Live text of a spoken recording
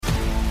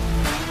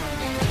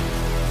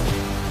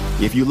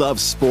If you love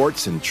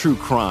sports and true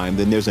crime,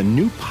 then there's a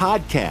new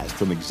podcast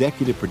from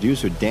executive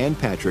producer Dan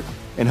Patrick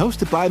and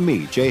hosted by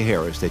me, Jay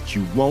Harris, that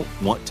you won't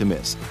want to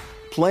miss.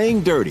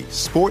 Playing Dirty: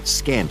 Sports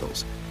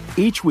Scandals.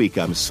 Each week,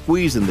 I'm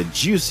squeezing the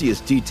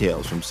juiciest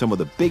details from some of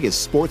the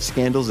biggest sports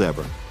scandals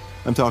ever.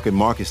 I'm talking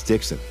Marcus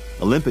Dixon,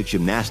 Olympic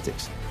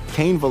gymnastics,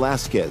 Cain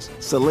Velasquez,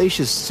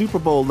 salacious Super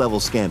Bowl-level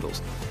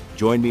scandals.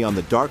 Join me on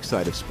the dark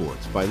side of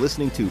sports by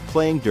listening to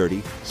Playing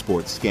Dirty: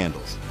 Sports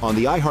Scandals on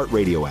the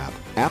iHeartRadio app,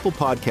 Apple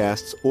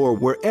Podcasts, or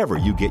wherever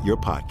you get your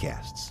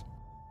podcasts.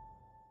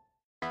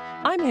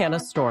 I'm Hannah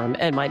Storm,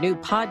 and my new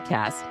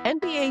podcast,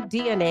 NBA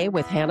DNA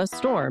with Hannah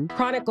Storm,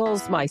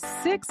 chronicles my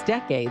 6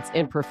 decades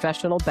in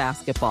professional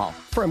basketball.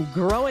 From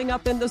growing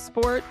up in the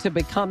sport to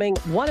becoming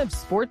one of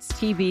sports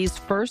TV's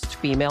first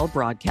female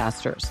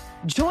broadcasters.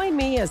 Join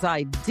me as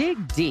I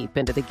dig deep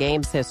into the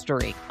game's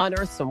history,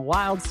 unearth some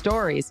wild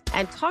stories,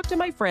 and talk to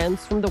my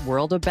friends from the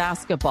world of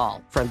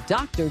basketball, from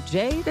Dr.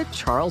 J to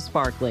Charles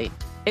Barkley.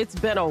 It's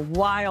been a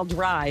wild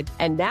ride,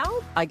 and now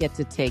I get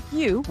to take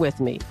you with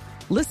me.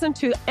 Listen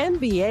to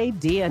NBA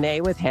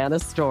DNA with Hannah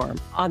Storm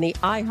on the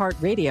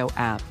iHeartRadio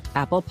app,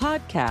 Apple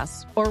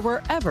Podcasts, or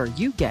wherever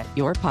you get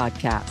your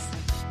podcasts.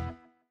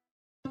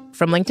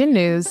 From LinkedIn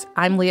News,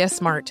 I'm Leah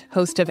Smart,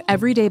 host of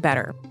Everyday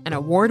Better, an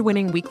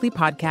award-winning weekly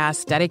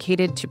podcast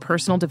dedicated to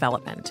personal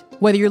development.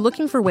 Whether you're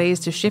looking for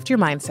ways to shift your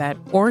mindset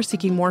or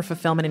seeking more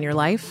fulfillment in your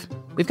life,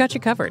 we've got you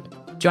covered.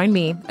 Join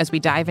me as we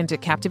dive into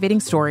captivating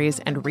stories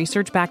and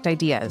research-backed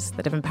ideas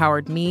that have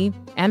empowered me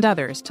and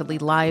others to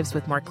lead lives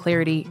with more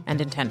clarity and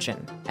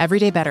intention.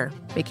 Everyday Better,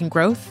 making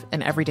growth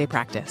an everyday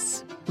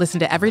practice. Listen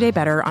to Everyday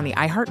Better on the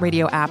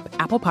iHeartRadio app,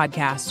 Apple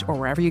Podcasts, or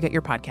wherever you get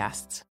your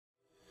podcasts.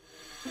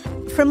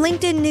 From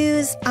LinkedIn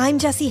News, I'm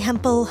Jessie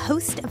Hempel,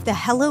 host of the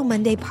Hello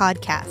Monday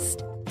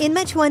podcast. In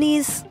my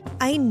 20s,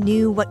 I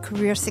knew what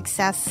career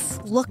success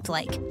looked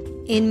like.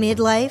 In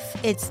midlife,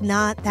 it's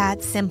not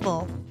that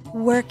simple.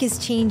 Work is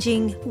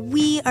changing,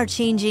 we are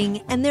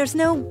changing, and there's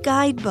no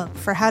guidebook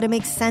for how to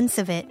make sense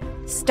of it.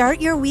 Start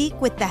your week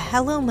with the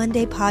Hello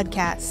Monday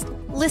podcast.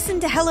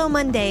 Listen to Hello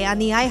Monday on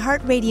the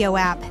iHeartRadio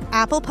app,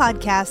 Apple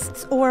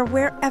Podcasts, or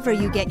wherever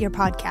you get your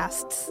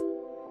podcasts.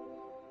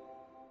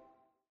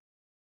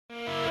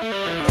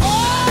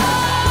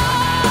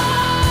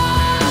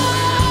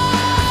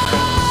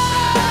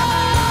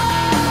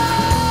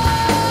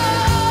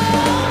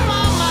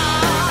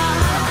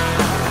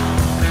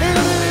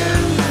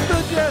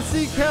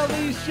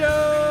 Kelly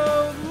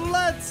Show.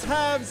 Let's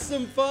have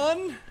some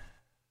fun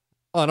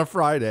on a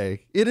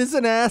Friday. It is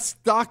an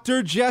Ask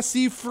Dr.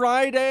 Jesse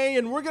Friday,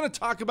 and we're going to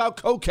talk about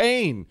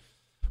cocaine.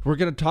 We're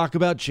going to talk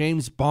about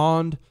James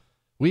Bond.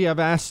 We have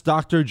Asked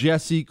Dr.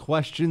 Jesse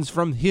questions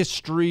from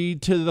history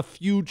to the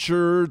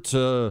future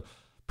to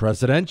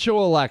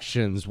presidential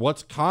elections.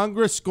 What's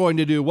Congress going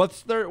to do?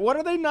 What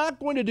are they not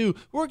going to do?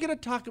 We're going to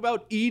talk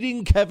about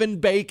eating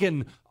Kevin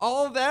Bacon.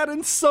 All of that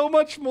and so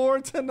much more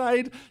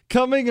tonight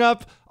coming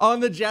up on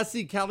the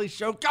Jesse Kelly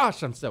Show.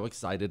 Gosh, I'm so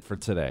excited for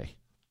today.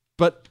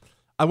 But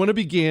I want to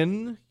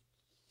begin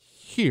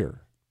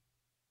here.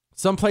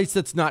 Someplace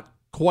that's not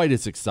quite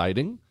as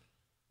exciting,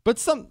 but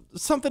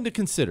something to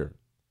consider.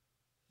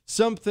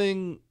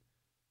 Something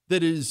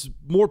that is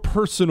more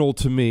personal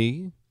to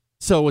me.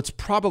 So it's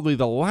probably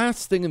the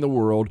last thing in the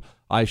world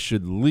I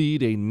should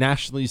lead a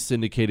nationally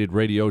syndicated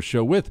radio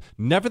show with.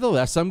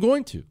 Nevertheless, I'm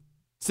going to.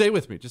 Stay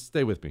with me. Just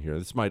stay with me here.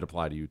 This might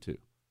apply to you too.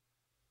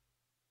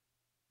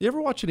 You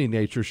ever watch any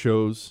nature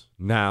shows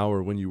now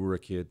or when you were a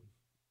kid?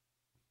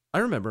 I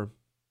remember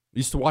I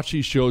used to watch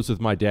these shows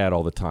with my dad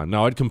all the time.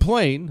 Now, I'd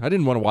complain. I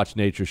didn't want to watch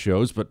nature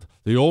shows, but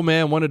the old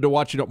man wanted to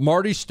watch,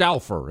 Marty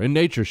Stauffer in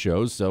nature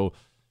shows, so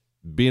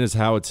being as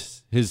how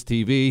it's his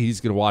TV,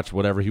 he's going to watch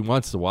whatever he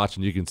wants to watch,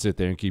 and you can sit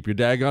there and keep your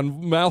daggone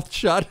mouth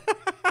shut.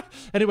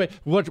 Anyway,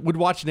 would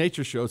watch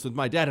nature shows with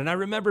my dad, and I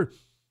remember,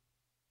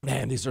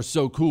 man, these are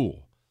so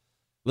cool.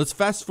 Let's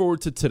fast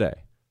forward to today.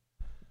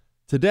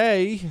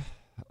 Today,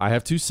 I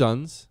have 2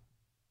 sons,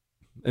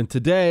 and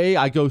today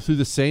I go through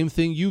the same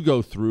thing you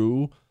go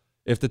through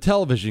if the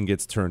television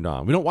gets turned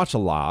on. We don't watch a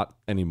lot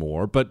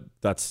anymore, but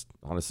that's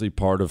honestly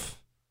part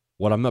of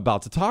what I'm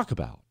about to talk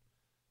about.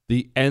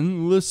 The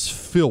endless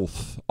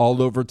filth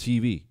all over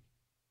TV.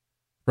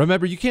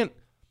 Remember, you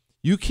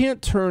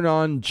can't turn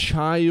on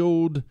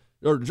child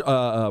or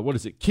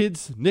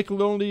kids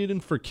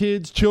Nickelodeon for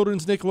kids,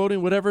 children's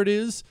Nickelodeon, whatever it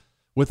is,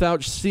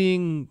 without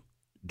seeing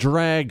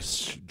drag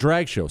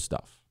show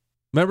stuff.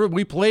 Remember,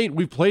 we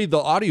played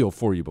the audio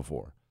for you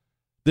before.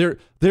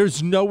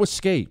 There's no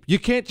escape. You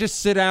can't just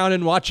sit down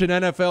and watch an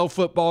NFL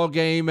football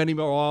game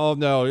anymore. Oh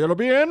no, it'll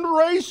be end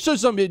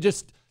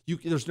racism.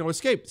 There's no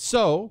escape.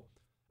 So,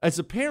 as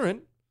a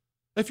parent,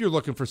 if you're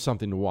looking for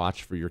something to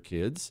watch for your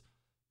kids,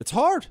 it's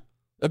hard.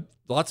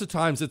 Lots of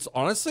times it's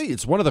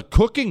one of the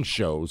cooking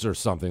shows or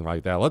something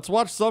like that. Let's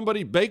watch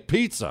somebody bake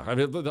pizza. I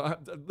mean,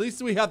 at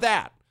least we have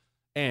that.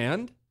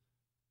 And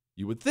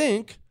you would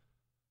think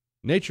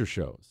nature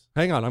shows.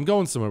 Hang on, I'm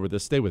going somewhere with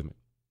this. Stay with me.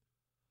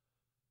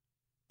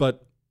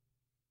 But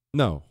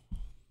no,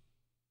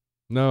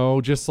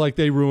 just like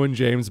they ruined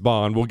James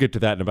Bond. We'll get to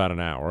that in about an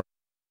hour.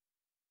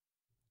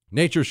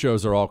 Nature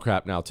shows are all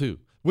crap now too,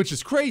 which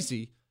is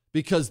crazy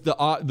because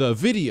the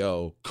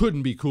video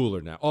couldn't be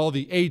cooler now. All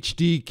the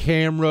HD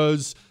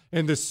cameras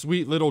and the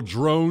sweet little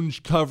drone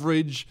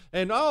coverage.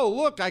 And, oh,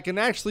 look, I can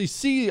actually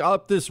see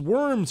up this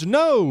worm's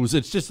nose.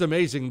 It's just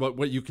amazing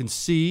what you can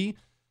see.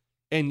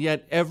 And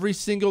yet every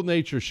single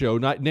nature show,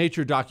 not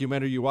nature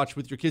documentary you watch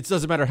with your kids,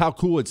 doesn't matter how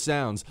cool it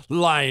sounds,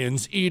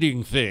 lions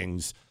eating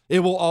things. It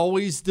will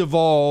always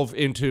devolve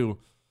into,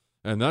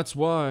 and that's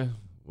why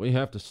we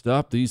have to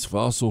stop these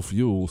fossil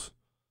fuels.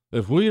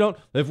 If we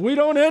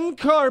don't end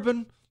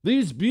carbon,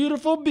 these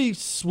beautiful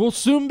beasts will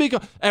soon be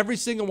gone. Every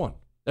single one.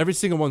 Every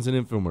single one's an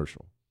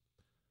infomercial.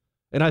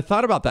 And I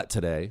thought about that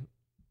today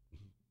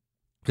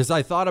because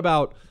I thought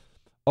about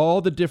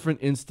all the different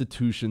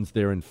institutions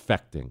they're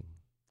infecting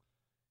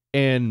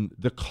and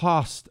the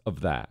cost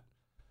of that.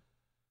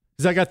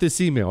 Because I got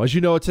this email. As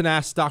you know, it's an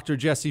Ask Dr.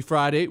 Jesse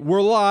Friday.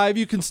 We're live.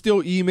 You can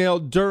still email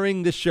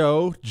during the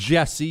show,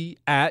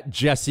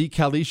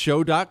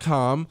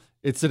 jesse@jessekellyshow.com.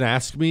 It's an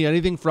Ask Me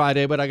Anything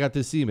Friday, but I got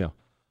this email.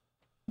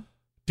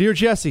 Dear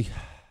Jesse,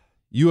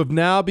 you have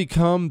now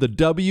become the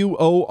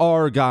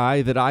WOR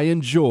guy that I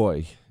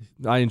enjoy.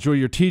 I enjoy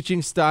your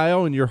teaching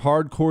style and your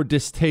hardcore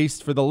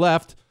distaste for the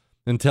left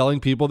and telling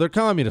people they're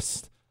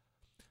communists.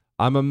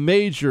 I'm a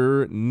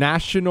major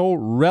national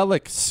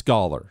relic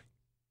scholar.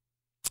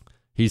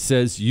 He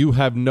says, you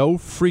have no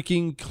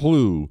freaking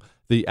clue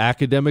the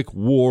academic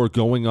war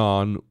going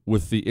on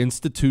with the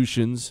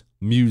institutions,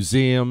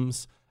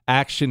 museums,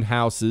 action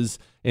houses,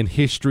 and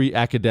history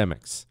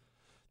academics.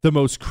 The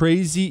most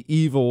crazy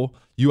evil,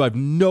 you have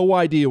no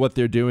idea what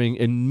they're doing,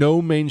 and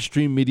no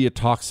mainstream media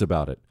talks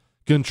about it.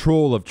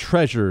 Control of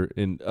treasure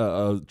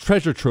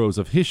troves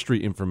of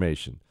history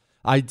information.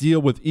 I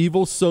deal with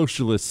evil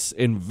socialists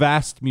in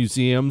vast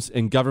museums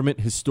and government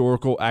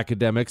historical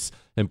academics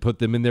and put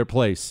them in their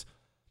place.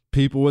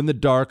 People in the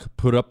dark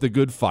put up the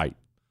good fight.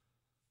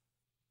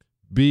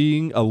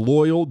 Being a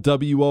loyal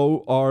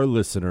WOR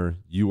listener,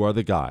 you are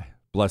the guy.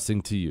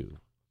 Blessing to you.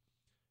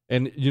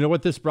 And you know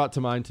what this brought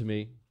to mind to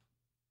me?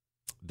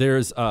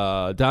 There's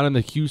down in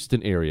the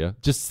Houston area.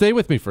 Just stay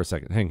with me for a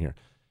second. Hang here.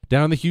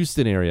 Down in the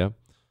Houston area,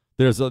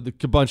 there's a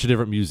bunch of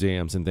different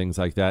museums and things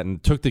like that,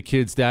 and took the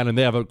kids down, and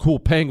they have a cool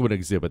penguin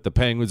exhibit. The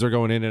penguins are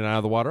going in and out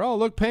of the water. Oh,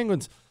 look,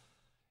 penguins.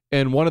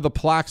 And one of the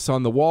plaques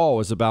on the wall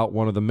is about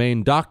one of the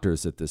main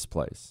doctors at this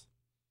place.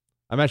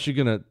 I'm actually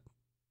going to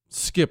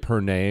skip her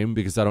name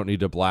because I don't need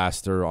to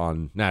blast her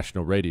on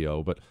national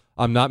radio, but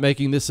I'm not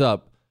making this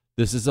up.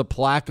 This is a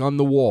plaque on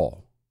the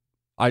wall.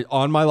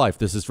 On my life,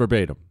 this is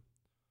verbatim.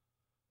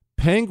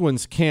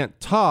 Penguins can't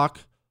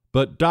talk,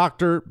 but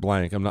Dr.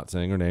 Blank, I'm not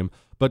saying her name,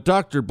 but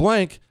Dr.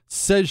 Blank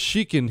says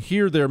she can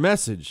hear their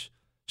message.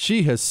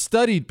 She has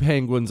studied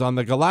penguins on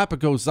the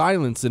Galapagos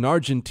Islands in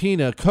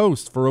Argentina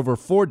coast for over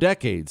 4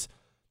 decades.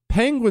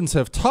 Penguins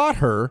have taught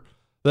her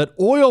that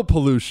oil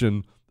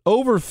pollution,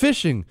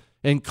 overfishing,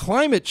 and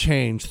climate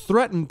change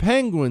threaten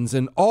penguins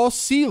and all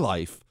sea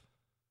life,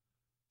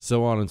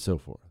 so on and so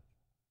forth.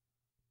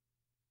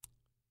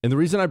 And the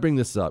reason I bring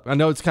this up, I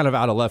know it's kind of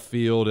out of left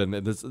field and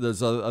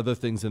there's other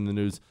things in the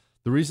news.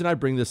 The reason I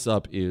bring this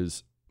up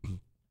is,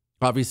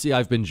 obviously,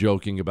 I've been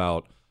joking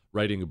about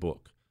writing a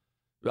book.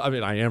 I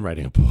mean, I am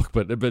writing a book,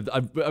 but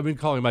I've been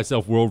calling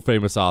myself world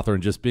famous author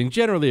and just being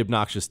generally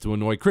obnoxious to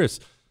annoy Chris.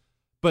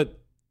 But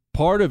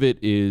part of it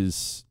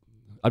is,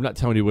 I'm not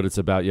telling you what it's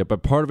about yet,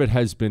 but part of it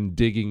has been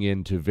digging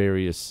into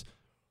various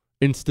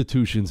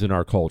institutions in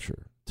our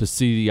culture to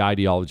see the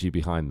ideology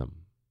behind them.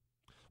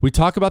 We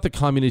talk about the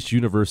communist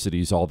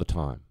universities all the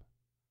time.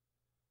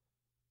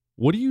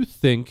 What do you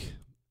think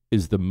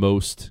is the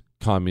most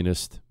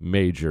communist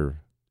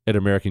major at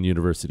American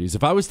universities?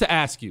 If I was to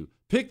ask you,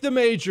 pick the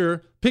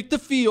major, pick the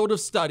field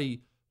of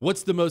study,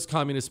 what's the most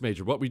communist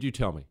major? What would you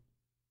tell me?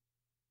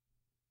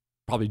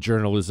 Probably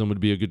journalism would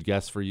be a good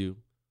guess for you.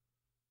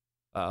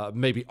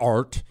 Maybe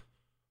art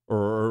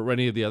or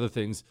any of the other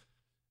things.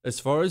 As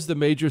far as the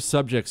major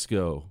subjects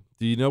go,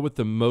 do you know what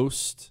the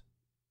most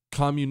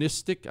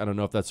communistic, I don't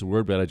know if that's a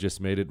word, but I just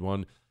made it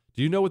one.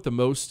 Do you know what the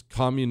most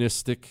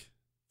communistic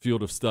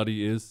field of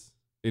study is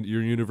in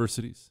your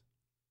universities?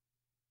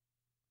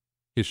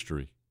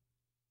 History.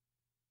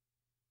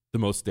 The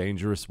most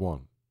dangerous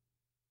one.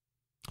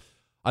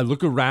 I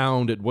look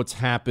around at what's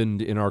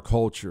happened in our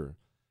culture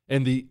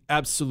and the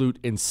absolute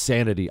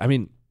insanity. I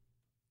mean,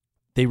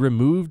 they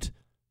removed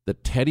the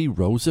Teddy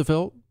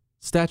Roosevelt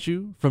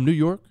statue from New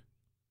York.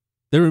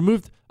 They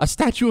removed a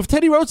statue of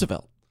Teddy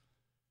Roosevelt.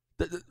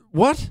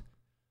 What?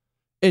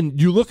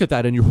 And you look at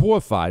that and you're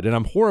horrified, and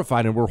I'm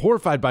horrified, and we're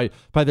horrified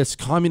by this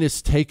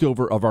communist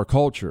takeover of our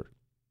culture.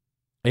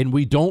 And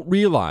we don't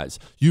realize,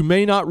 you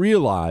may not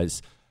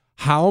realize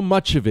how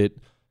much of it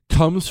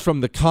comes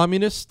from the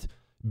communists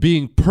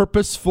being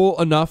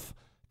purposeful enough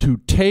to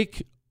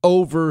take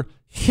over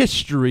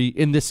history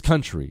in this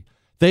country.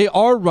 They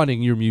are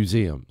running your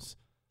museums.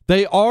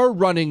 They are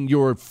running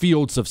your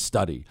fields of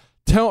study.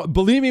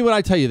 Believe me when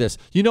I tell you this.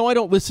 I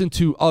don't listen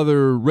to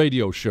other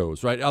radio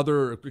shows, right?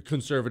 Other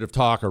conservative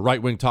talk or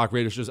right-wing talk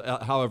radio shows,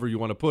 however you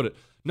want to put it.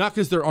 Not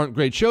because there aren't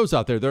great shows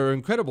out there. There are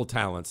incredible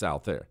talents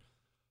out there.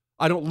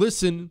 I don't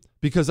listen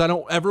because I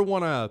don't ever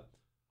want to.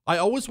 I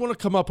always want to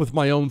come up with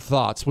my own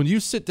thoughts. When you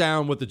sit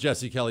down with the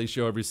Jesse Kelly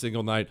Show every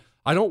single night,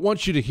 I don't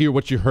want you to hear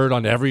what you heard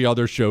on every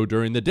other show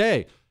during the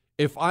day.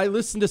 If I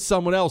listen to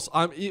someone else,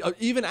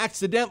 even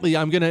accidentally,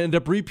 I'm going to end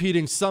up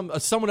repeating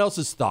someone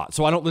else's thoughts.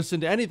 So I don't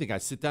listen to anything. I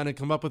sit down and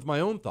come up with my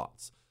own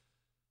thoughts.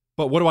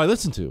 But what do I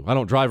listen to? I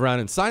don't drive around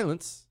in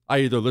silence. I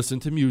either listen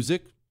to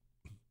music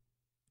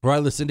or I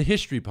listen to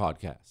history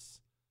podcasts.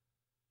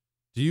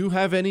 Do you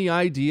have any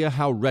idea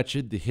how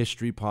wretched the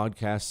history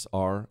podcasts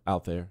are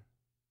out there?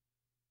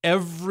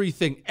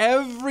 Everything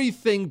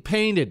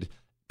painted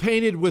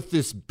with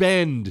this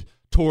bend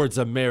towards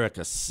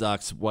America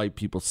sucks, white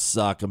people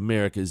suck,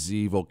 America's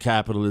evil,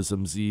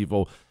 capitalism's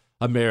evil,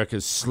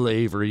 America's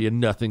slavery and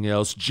nothing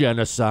else,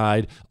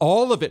 genocide,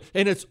 all of it.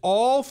 And it's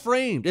all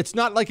framed. It's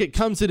not like it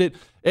comes in it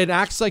and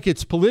acts like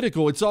it's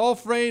political. It's all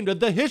framed.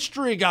 The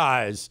history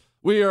guys.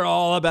 We are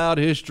all about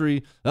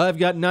history. I've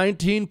got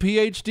 19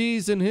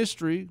 PhDs in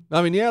history.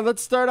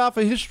 Let's start off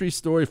a history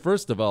story.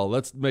 First of all,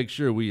 let's make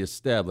sure we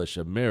establish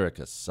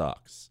America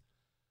sucks.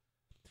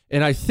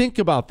 And I think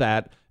about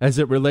that as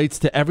it relates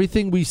to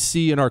everything we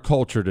see in our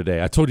culture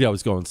today. I told you I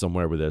was going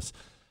somewhere with this.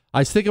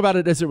 I think about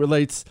it as it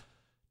relates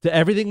to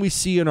everything we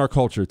see in our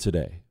culture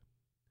today.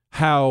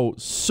 How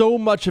so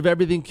much of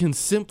everything can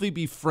simply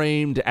be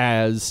framed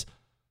as,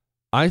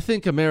 I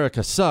think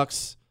America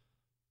sucks,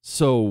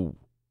 so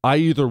I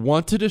either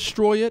want to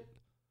destroy it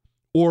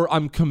or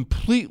I'm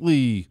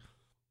completely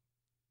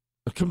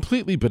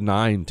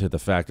benign to the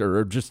fact,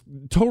 or just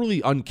totally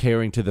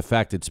uncaring to the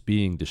fact it's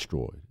being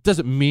destroyed. It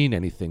doesn't mean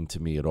anything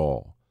to me at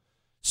all.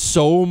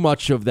 So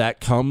much of that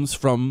comes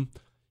from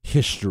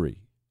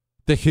history.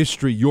 The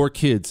history your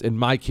kids and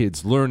my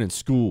kids learn in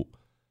school.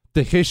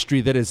 The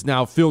history that is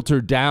now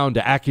filtered down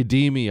to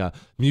academia,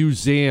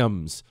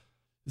 museums,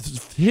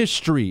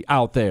 history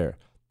out there.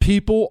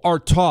 People are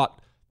taught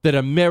that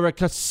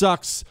America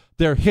sucks,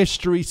 their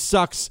history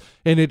sucks,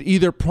 and it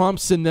either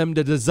prompts in them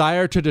the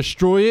desire to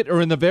destroy it, or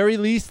in the very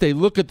least, they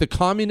look at the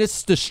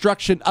communist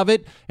destruction of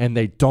it, and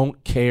they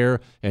don't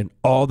care, and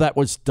all that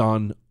was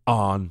done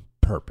on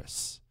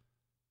purpose.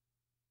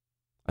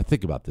 I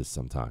think about this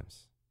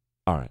sometimes.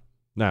 All right.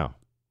 Now,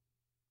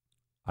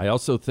 I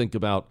also think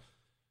about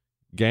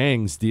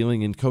gangs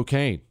dealing in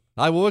cocaine.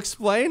 I will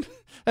explain,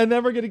 and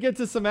then we're going to get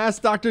to some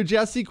Ask Dr.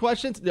 Jesse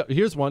questions.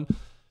 Here's one.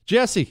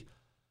 Jesse.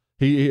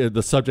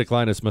 The subject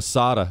line is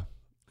Masada.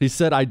 He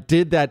said, I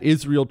did that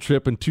Israel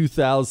trip in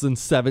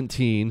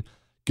 2017.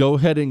 Go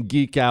ahead and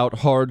geek out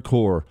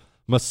hardcore.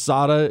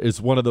 Masada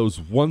is one of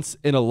those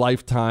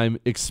once-in-a-lifetime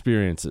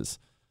experiences.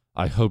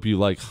 I hope you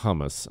like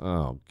hummus.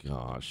 Oh,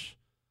 gosh.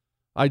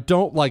 I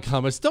don't like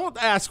hummus. Don't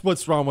ask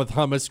what's wrong with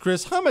hummus,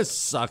 Chris. Hummus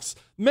sucks.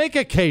 Make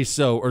a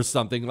queso or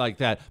something like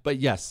that. But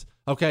yes,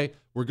 okay,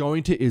 we're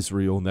going to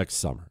Israel next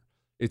summer.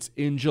 It's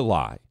in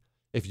July.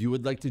 If you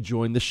would like to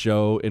join the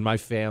show and my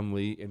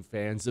family and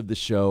fans of the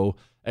show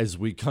as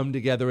we come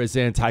together as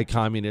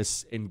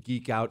anti-communists and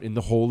geek out in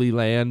the Holy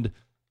Land,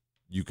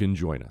 you can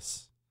join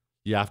us.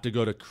 You have to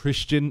go to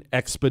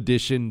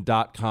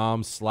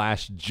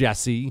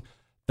christianexpedition.com/Jesse.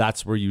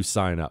 That's where you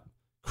sign up.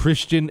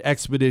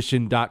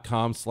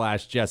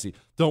 christianexpedition.com/Jesse.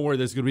 Don't worry,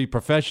 there's going to be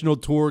professional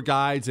tour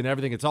guides and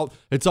everything. It's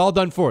all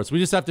done for us. We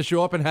just have to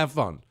show up and have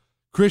fun.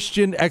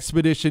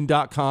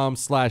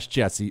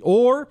 christianexpedition.com/Jesse.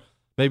 Or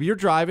maybe you're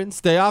driving.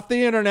 Stay off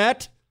the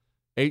internet.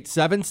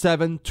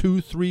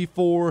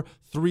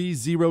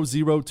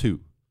 877-234-3002.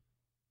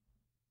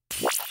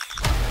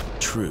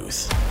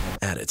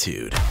 Truth,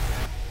 attitude,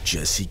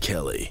 Jesse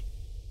Kelly.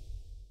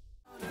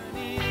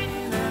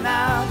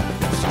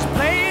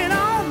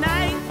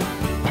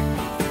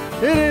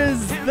 It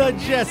is the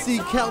Jesse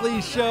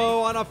Kelly Show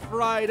on a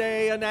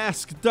Friday, an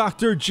Ask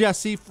Dr.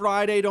 Jesse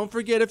Friday. Don't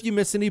forget, if you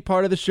miss any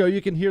part of the show,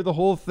 you can hear the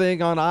whole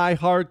thing on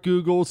iHeart,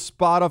 Google,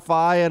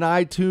 Spotify, and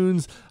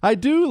iTunes. I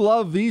do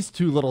love these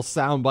two little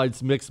sound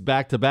bites mixed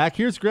back to back.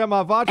 Here's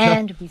Grandma Vodka.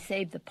 And we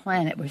saved the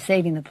planet. We're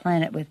saving the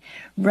planet with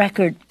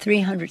record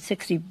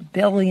 $360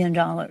 billion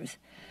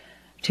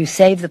to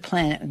save the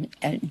planet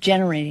and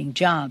generating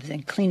jobs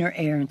and cleaner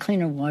air and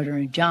cleaner water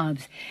and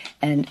jobs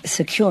and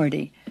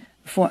security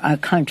for our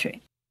country.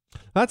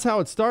 That's how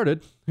it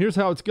started. Here's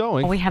how it's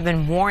going. We have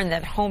been warned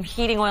that home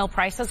heating oil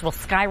prices will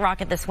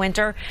skyrocket this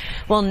winter.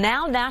 Well,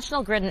 now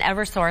National Grid and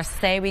Eversource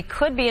say we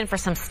could be in for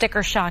some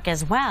sticker shock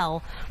as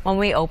well when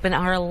we open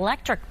our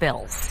electric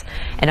bills.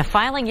 In a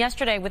filing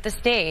yesterday with the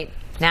state,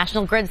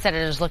 National Grid said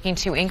it is looking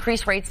to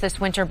increase rates this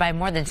winter by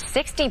more than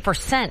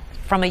 60%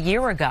 from a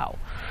year ago.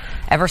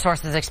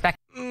 Eversource is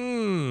expecting.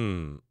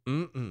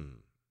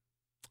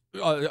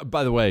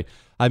 By the way,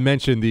 I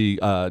mentioned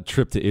the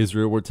trip to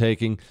Israel we're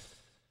taking.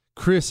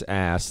 Chris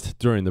asked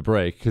during the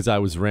break, because I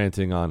was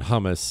ranting on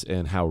hummus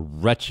and how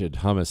wretched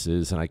hummus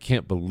is, and I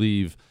can't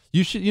believe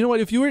you should. You know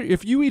what? If you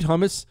eat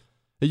hummus,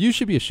 you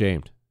should be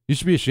ashamed. You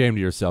should be ashamed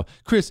of yourself,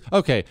 Chris.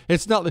 Okay,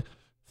 it's not.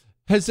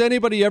 Has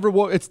anybody ever...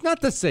 It's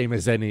not the same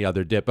as any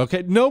other dip,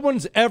 okay? No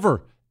one's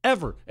ever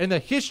in the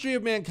history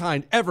of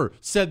mankind ever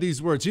said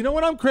these words. You know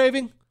what I'm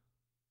craving?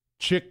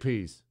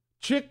 Chickpeas.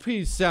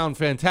 Chickpeas sound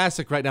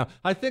fantastic right now.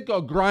 I think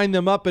I'll grind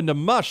them up into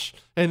mush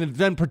and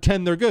then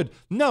pretend they're good.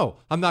 No,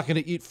 I'm not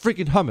going to eat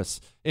freaking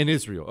hummus in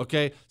Israel,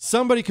 okay?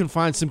 Somebody can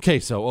find some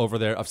queso over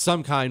there of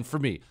some kind for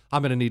me.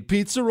 I'm going to need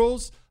pizza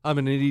rolls. I'm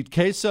going to need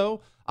queso.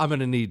 I'm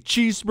going to need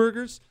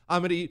cheeseburgers.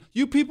 I'm going to eat...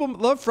 You people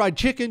love fried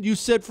chicken. You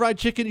said fried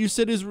chicken. You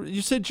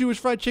said Jewish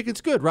fried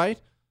chicken's good, right?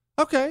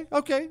 Okay.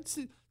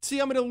 See,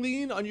 I'm going to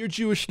lean on your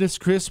Jewishness,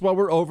 Chris, while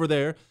we're over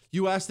there.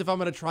 You asked if I'm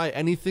going to try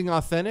anything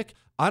authentic.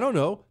 I don't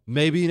know.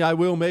 Maybe I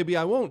will, maybe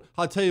I won't.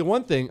 I'll tell you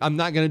one thing. I'm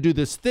not going to do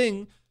this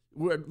thing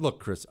look,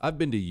 Chris, I've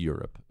been to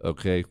Europe,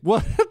 okay?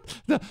 What?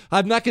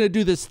 I'm not going to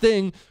do this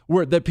thing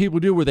that people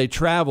do where they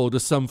travel to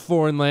some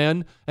foreign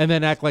land and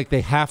then act like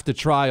they have to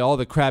try all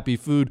the crappy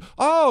food.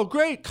 Oh,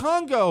 great,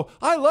 Congo.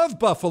 I love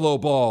buffalo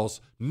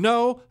balls.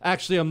 No,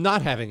 actually, I'm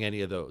not having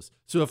any of those.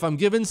 So if I'm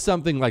given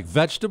something like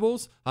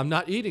vegetables, I'm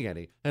not eating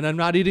any. And I'm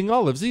not eating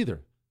olives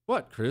either.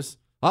 What, Chris?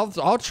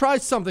 I'll try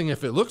something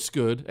if it looks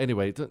good.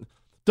 Anyway,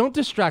 don't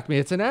distract me.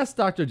 It's an Ask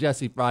Dr.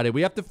 Jesse Friday.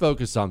 We have to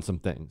focus on some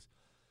things.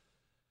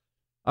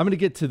 I'm going to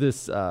get to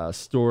this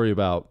story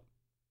about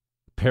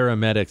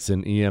paramedics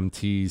and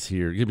EMTs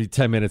here. Give me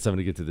 10 minutes. I'm going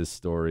to get to this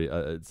story.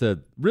 It's a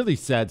really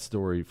sad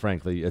story,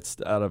 frankly. It's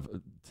in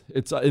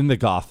the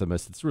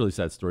Gothamist. It's a really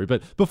sad story.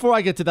 But before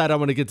I get to that, I'm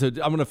going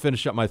to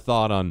finish up my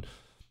thought on,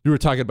 you were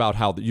talking about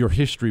how your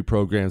history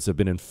programs have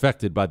been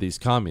infected by these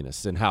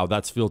communists and how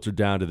that's filtered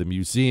down to the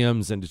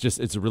museums, and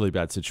it's a really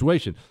bad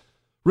situation.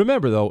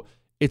 Remember, though,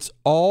 it's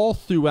all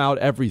throughout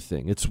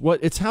everything.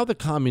 It's how the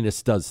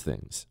communist does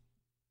things.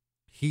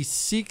 He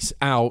seeks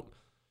out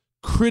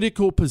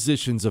critical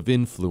positions of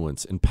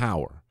influence and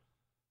power.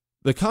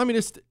 The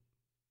communist,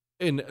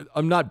 and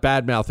I'm not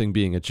bad-mouthing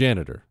being a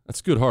janitor.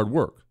 That's good hard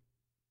work.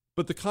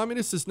 But the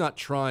communist is not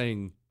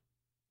trying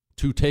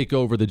to take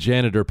over the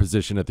janitor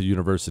position at the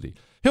university.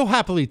 He'll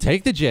happily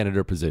take the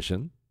janitor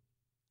position.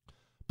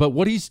 But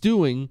what he's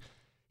doing,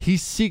 he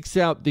seeks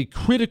out the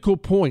critical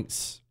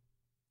points,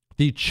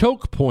 the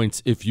choke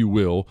points, if you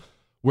will,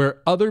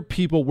 where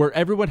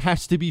everyone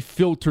has to be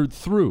filtered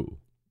through.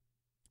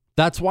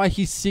 That's why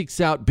he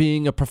seeks out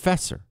being a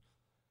professor.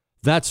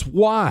 That's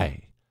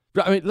why.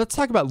 I mean, let's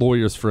talk about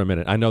lawyers for a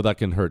minute. I know that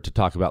can hurt to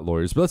talk about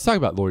lawyers, but let's talk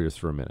about lawyers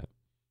for a minute.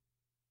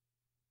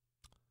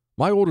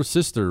 My older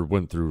sister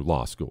went through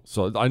law school,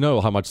 so I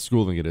know how much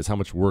schooling it is, how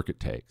much work it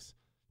takes.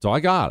 So I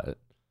got it.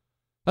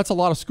 That's a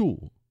lot of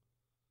school.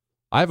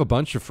 I have a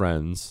bunch of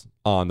friends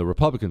on the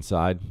Republican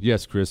side.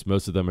 Yes, Chris,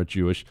 most of them are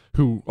Jewish,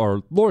 who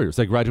are lawyers.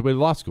 They graduated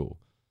law school.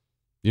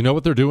 You know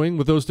what they're doing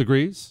with those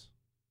degrees?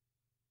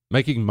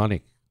 Making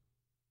money.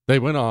 They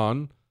went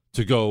on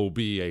to go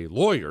be a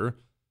lawyer,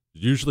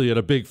 usually at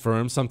a big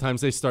firm.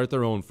 Sometimes they start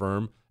their own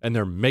firm, and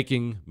they're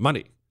making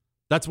money.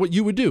 That's what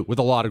you would do with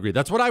a law degree.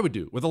 That's what I would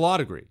do with a law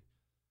degree.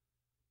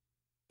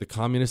 The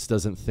communist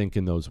doesn't think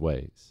in those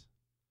ways.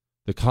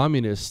 The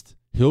communist,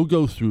 he'll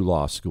go through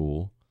law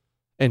school,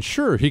 and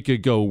sure, he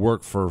could go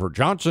work for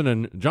Johnson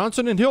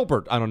and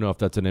Hilbert. I don't know if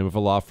that's the name of a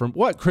law firm.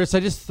 What, Chris? I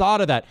just thought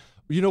of that.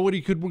 You know what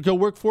he could go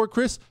work for,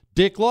 Chris?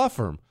 Dick Law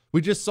Firm. We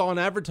just saw an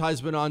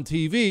advertisement on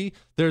TV.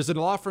 There's a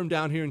law firm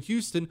down here in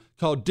Houston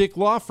called Dick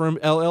Law Firm,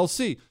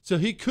 LLC. So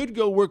he could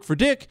go work for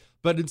Dick,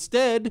 but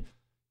instead,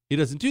 he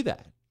doesn't do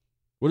that.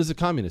 What does a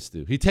communist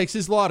do? He takes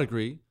his law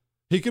degree.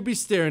 He could be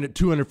staring at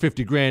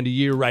 $250,000 a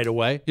year right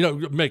away. You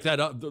know, make that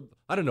up.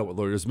 I don't know what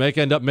lawyers make.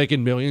 End up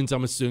making millions,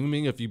 I'm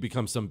assuming, if you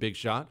become some big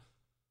shot.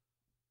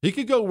 He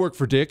could go work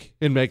for Dick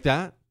and make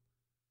that,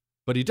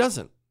 but he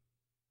doesn't.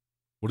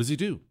 What does he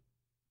do?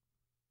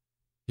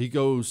 He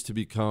goes to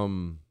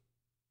become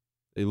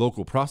a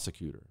local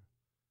prosecutor.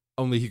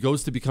 Only he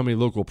goes to become a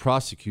local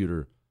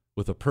prosecutor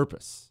with a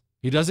purpose.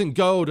 He doesn't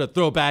go to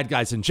throw bad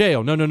guys in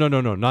jail. No,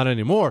 not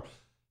anymore.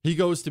 He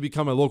goes to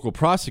become a local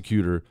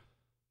prosecutor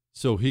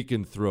so he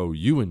can throw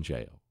you in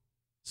jail.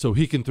 So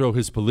he can throw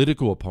his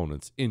political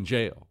opponents in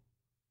jail.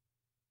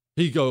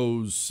 He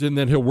goes, and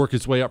then he'll work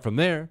his way up from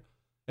there,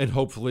 and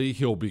hopefully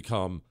he'll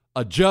become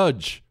a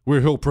judge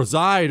where he'll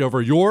preside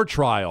over your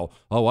trial.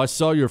 Oh, I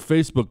saw your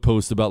Facebook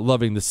post about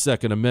loving the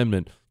Second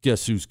Amendment.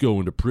 Guess who's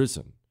going to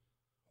prison?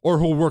 Or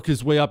he'll work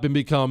his way up and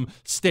become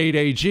state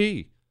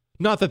AG.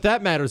 Not that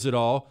that matters at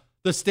all.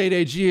 The state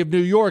AG of New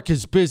York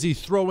is busy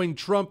throwing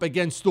Trump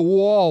against the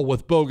wall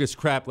with bogus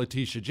crap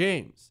Letitia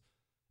James.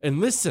 And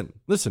listen,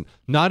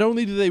 not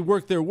only do they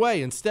work their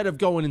way, instead of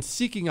going and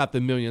seeking out the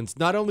millions,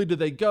 not only do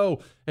they go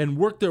and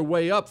work their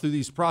way up through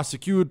these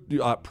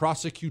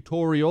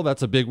prosecutorial,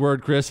 that's a big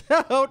word, Chris.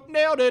 Oh,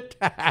 nailed it.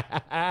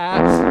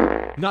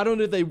 Not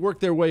only do they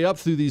work their way up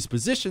through these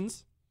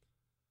positions,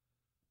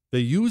 they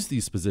use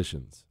these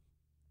positions.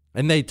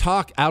 And they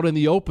talk out in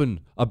the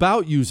open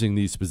about using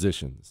these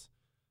positions.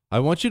 I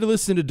want you to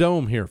listen to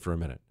Dome here for a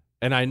minute.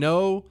 And I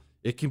know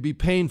it can be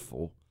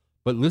painful,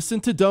 but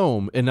listen to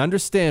Dome and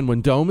understand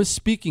when Dome is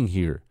speaking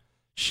here,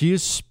 she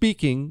is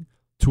speaking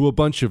to a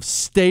bunch of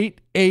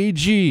state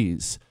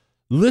AGs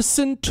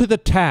Listen to the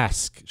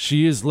task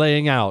she is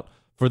laying out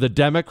for the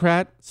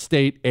Democrat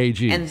state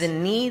AGs. And the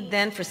need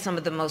then for some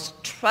of the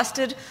most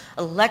trusted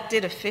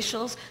elected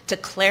officials to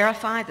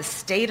clarify the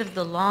state of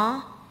the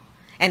law.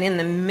 And in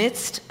the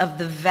midst of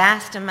the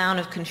vast amount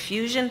of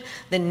confusion,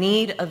 the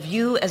need of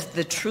you as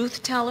the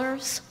truth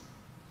tellers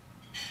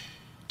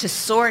to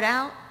sort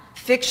out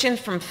fiction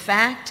from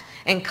fact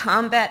and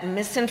combat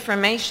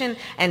misinformation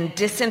and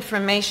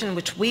disinformation,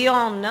 which we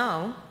all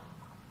know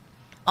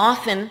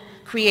often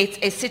creates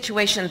a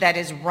situation that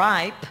is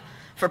ripe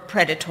for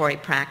predatory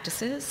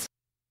practices.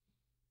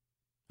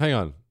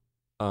 Hang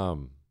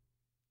on.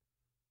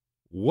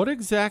 What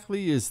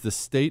exactly is the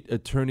state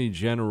attorney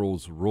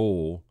general's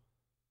role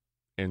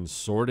in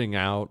sorting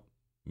out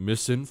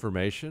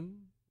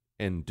misinformation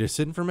and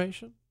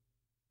disinformation?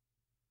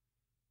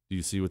 Do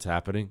you see what's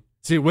happening?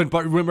 See, it went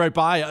right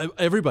by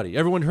everybody.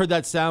 Everyone heard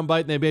that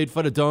soundbite and they made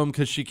fun of Dome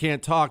because she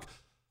can't talk.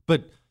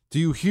 But do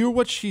you hear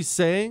what she's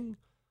saying?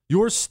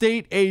 Your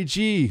state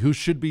AG, who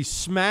should be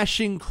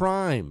smashing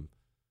crime,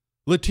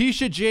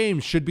 Letitia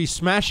James, should be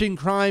smashing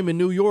crime in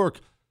New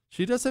York.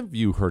 She doesn't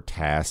view her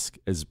task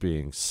as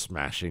being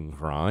smashing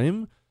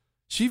crime.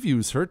 She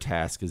views her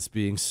task as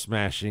being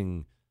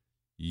smashing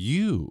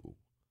you.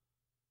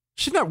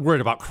 She's not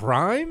worried about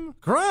crime.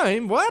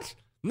 Crime? What?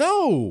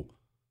 No.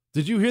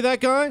 Did you hear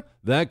that guy?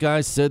 That guy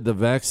said the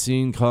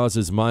vaccine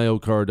causes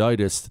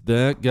myocarditis.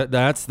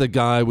 That's the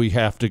guy we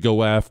have to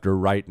go after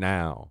right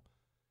now.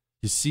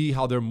 You see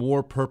how they're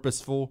more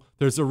purposeful?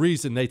 There's a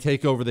reason they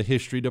take over the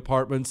history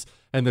departments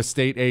and the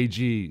state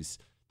AGs.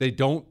 They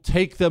don't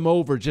take them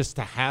over just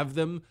to have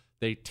them.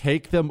 They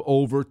take them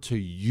over to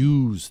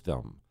use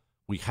them.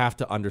 We have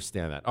to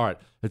understand that. All right,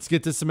 let's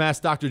get to some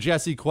Ask Dr.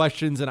 Jesse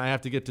questions, and I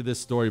have to get to this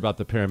story about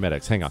the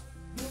paramedics. Hang on.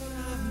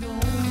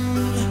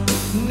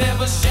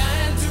 Never shine.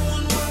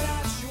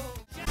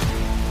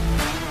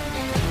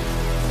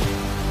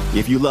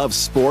 If you love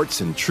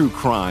sports and true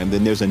crime,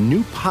 then there's a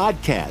new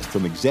podcast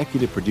from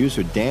executive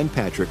producer Dan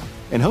Patrick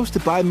and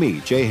hosted by me,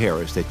 Jay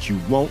Harris, that you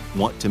won't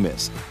want to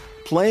miss.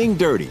 Playing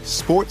Dirty: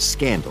 Sports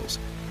Scandals.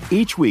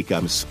 Each week,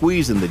 I'm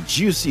squeezing the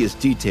juiciest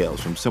details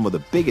from some of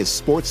the biggest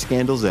sports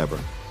scandals ever.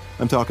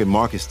 I'm talking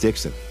Marcus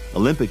Dixon,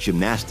 Olympic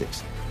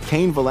gymnastics,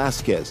 Cain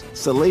Velasquez,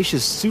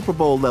 salacious Super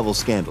Bowl-level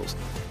scandals.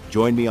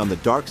 Join me on the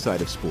dark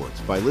side of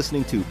sports by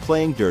listening to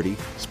Playing Dirty: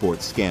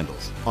 Sports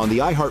Scandals on the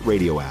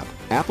iHeartRadio app,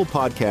 Apple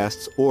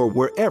Podcasts, or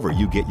wherever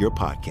you get your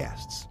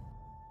podcasts.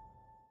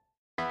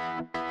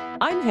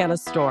 I'm Hannah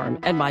Storm,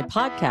 and my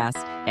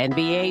podcast,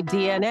 NBA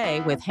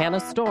DNA with Hannah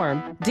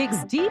Storm,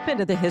 digs deep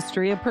into the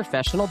history of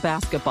professional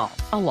basketball,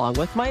 along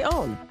with my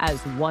own, as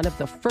one of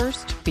the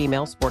first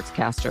female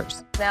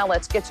sportscasters. Now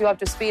let's get you up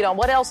to speed on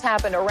what else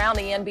happened around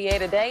the NBA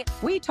today.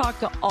 We talk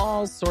to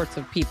all sorts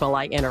of people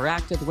I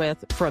interacted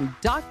with, from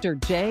Dr.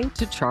 J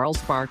to Charles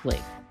Barkley,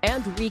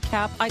 and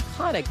recap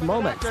iconic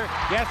moments.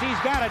 Yes, he's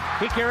got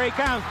it. Here he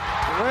comes.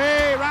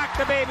 Way rock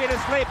the baby to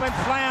sleep and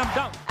slam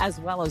dunk. As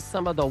well as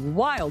some of the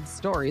wild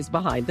stories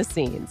behind the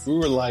scenes. We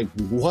were like,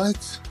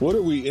 what? What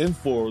are we in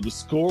for? The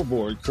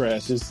scoreboard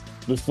crashes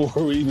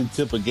before we even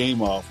tip a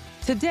game off.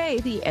 Today,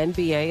 the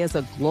NBA is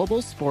a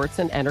global sports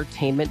and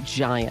entertainment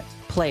giant.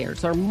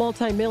 Players are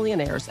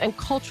multimillionaires and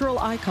cultural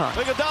icons.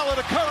 Iguodala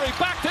to Curry,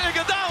 back to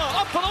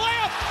Iguodala, up for the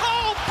layup.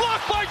 Oh,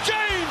 blocked by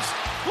James.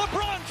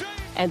 LeBron James.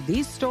 And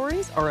these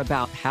stories are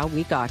about how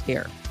we got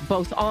here,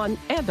 both on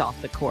and off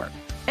the court.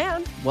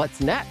 And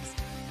what's next?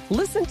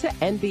 Listen to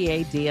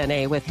NBA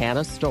DNA with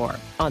Hannah Storm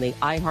on the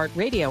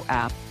iHeartRadio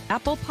app,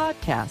 Apple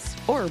Podcasts,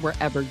 or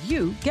wherever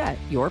you get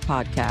your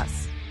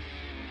podcasts.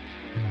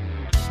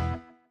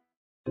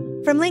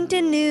 From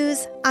LinkedIn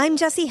News, I'm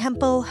Jessie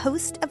Hempel,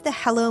 host of the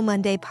Hello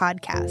Monday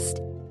podcast.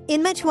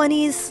 In my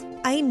 20s,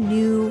 I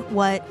knew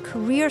what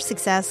career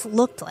success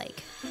looked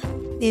like.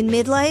 In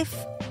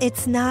midlife,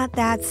 it's not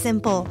that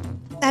simple.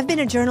 I've been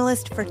a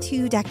journalist for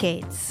 2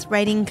 decades,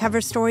 writing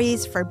cover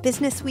stories for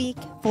Business Week,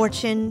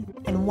 Fortune,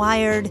 and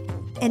Wired.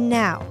 And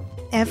now,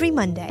 every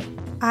Monday,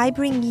 I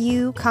bring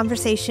you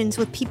conversations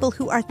with people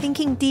who are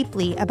thinking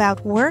deeply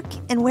about work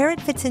and where it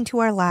fits into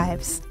our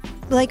lives.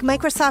 Like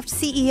Microsoft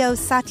CEO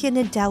Satya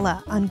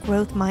Nadella on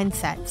growth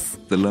mindsets.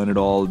 The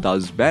learn-it-all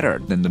does better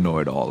than the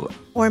know-it-all.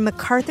 Or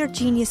MacArthur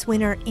Genius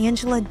winner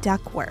Angela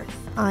Duckworth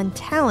on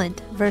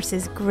talent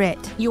versus grit.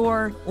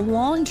 Your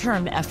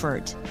long-term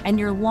effort and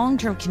your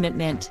long-term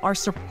commitment are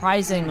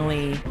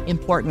surprisingly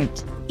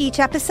important.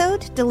 Each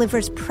episode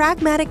delivers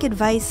pragmatic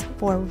advice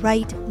for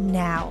right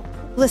now.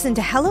 Listen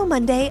to Hello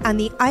Monday on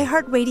the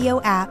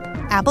iHeartRadio app,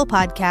 Apple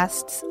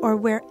Podcasts, or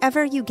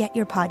wherever you get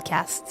your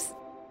podcasts.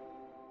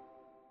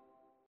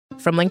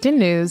 From LinkedIn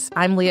News,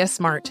 I'm Leah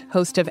Smart,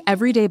 host of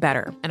Everyday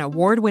Better, an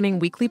award-winning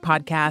weekly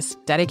podcast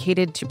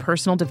dedicated to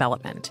personal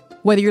development.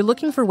 Whether you're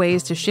looking for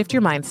ways to shift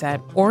your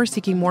mindset or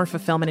seeking more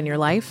fulfillment in your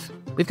life,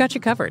 we've got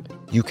you covered.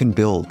 You can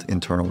build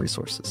internal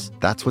resources.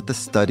 That's what the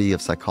study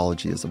of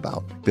psychology is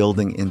about,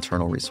 building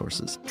internal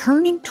resources.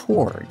 Turning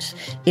towards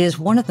is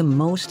one of the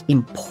most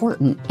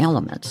important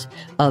elements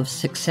of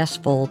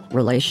successful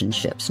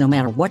relationships, no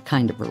matter what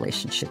kind of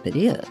relationship it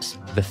is.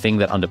 The thing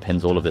that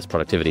underpins all of this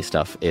productivity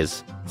stuff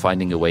is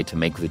finding a way to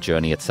make the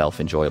journey itself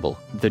enjoyable.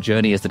 The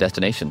journey is the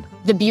destination.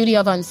 The beauty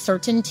of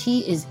uncertainty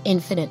is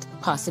infinite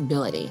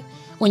possibility.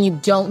 When you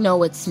don't know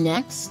what's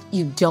next,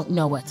 you don't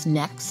know what's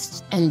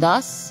next. And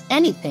thus,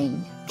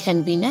 anything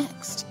can be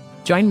next.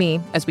 Join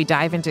me as we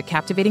dive into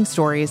captivating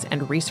stories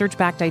and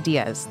research-backed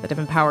ideas that have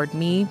empowered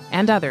me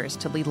and others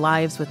to lead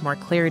lives with more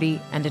clarity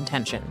and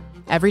intention.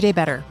 Everyday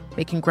Better,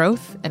 making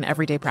growth an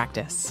everyday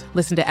practice.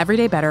 Listen to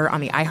Everyday Better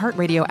on the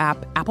iHeartRadio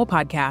app, Apple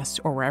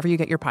Podcasts, or wherever you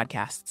get your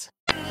podcasts.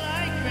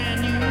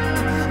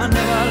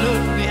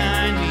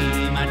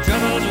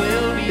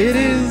 It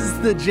is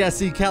the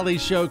Jesse Kelly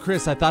Show.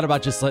 Chris, I thought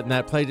about just letting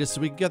that play just so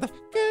we can get the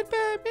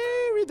Goodbye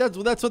Mary.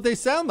 That's what they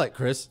sound like,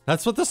 Chris.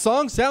 That's what the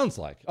song sounds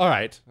like. All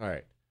right.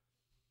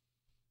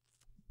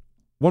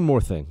 One more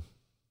thing.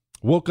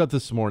 Woke up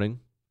this morning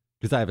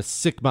because I have a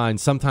sick mind.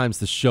 Sometimes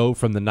the show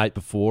from the night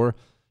before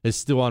is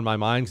still on my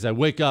mind because I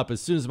wake up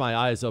as soon as my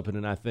eyes open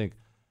and I think,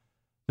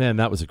 man,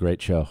 that was a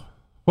great show.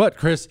 What,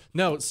 Chris?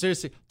 No,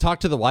 seriously.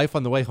 Talked to the wife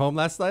on the way home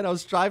last night. I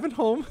was driving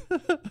home.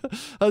 From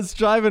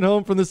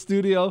the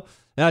studio.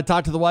 And I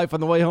talked to the wife on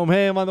the way home.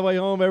 Hey, I'm on the way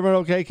home. Everyone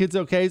okay? Kids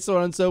okay? So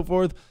on and so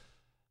forth.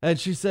 And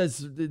she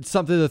says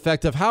something to the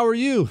effect of, how are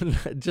you? And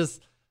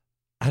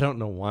I don't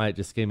know why it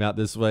just came out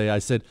this way. I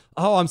said,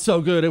 oh, I'm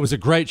so good. It was a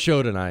great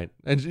show tonight.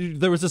 And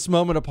there was this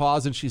moment of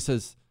pause. And she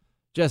says,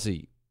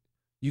 Jesse,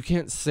 you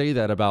can't say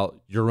that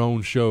about your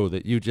own show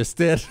that you just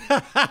did.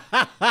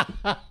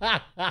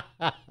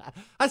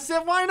 I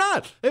said, why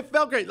not? It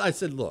felt great. I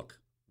said, look,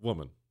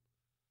 woman,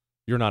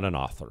 you're not an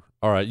author.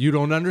 All right, you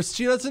don't understand.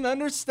 She doesn't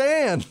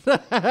understand. All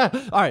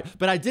right,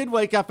 but I did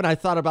wake up and I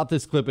thought about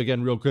this clip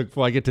again real quick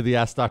before I get to the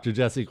Ask Dr.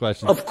 Jesse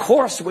question. Of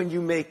course, when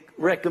you make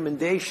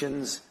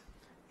recommendations,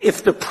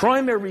 if the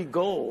primary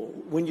goal,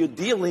 when you're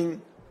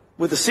dealing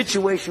with a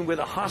situation where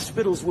the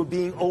hospitals were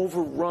being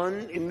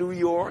overrun in New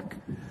York,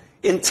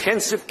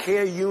 intensive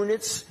care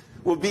units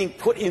were being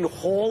put in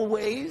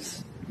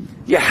hallways,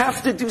 you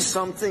have to do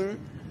something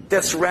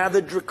that's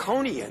rather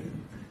draconian.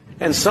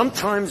 And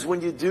sometimes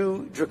when you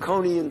do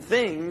draconian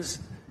things,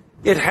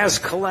 it has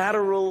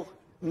collateral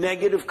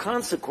negative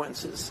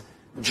consequences.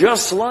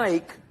 Just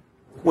like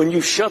when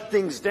you shut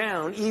things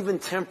down, even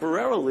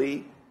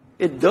temporarily,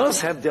 it does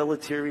have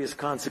deleterious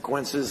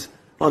consequences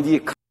on the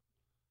economy.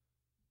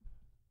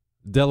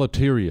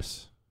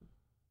 Deleterious.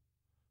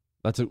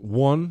 That's a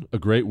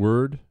great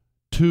word.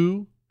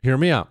 2, hear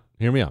me out.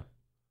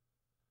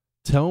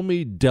 Tell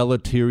me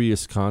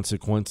deleterious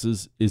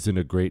consequences isn't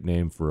a great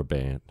name for a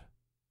band.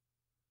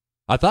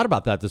 I thought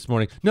about that this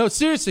morning. No,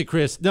 seriously,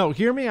 Chris. No,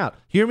 hear me out.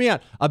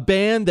 A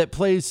band that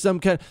plays some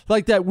kind,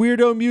 like that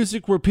weirdo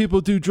music where people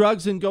do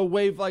drugs and go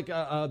wave like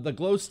the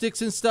glow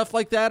sticks and stuff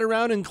like that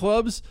around in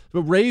clubs,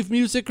 but rave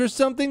music or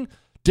something.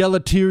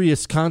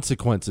 Deleterious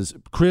consequences.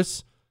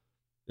 Chris,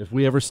 if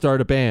we ever start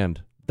a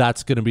band,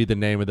 that's going to be the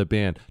name of the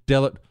band.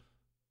 What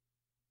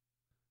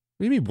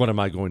do you mean, what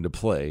am I going to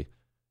play?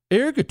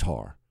 Air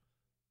guitar.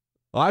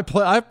 I've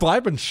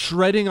been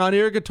shredding on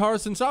air guitar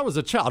since I was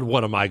a child.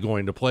 What am I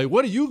going to play?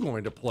 What are you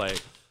going to play?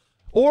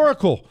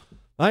 Oracle.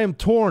 I am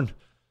torn.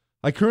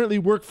 I currently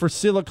work for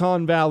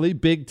Silicon Valley,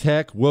 big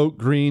tech, woke,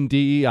 green,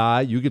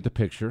 DEI. You get the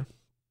picture.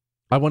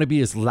 I want to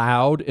be as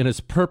loud and as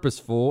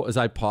purposeful as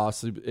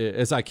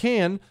I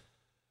can,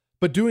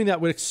 but doing that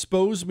would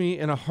expose me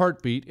in a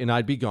heartbeat and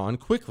I'd be gone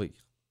quickly.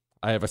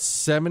 I have a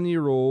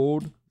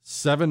 7-year-old,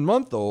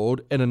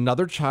 7-month-old, and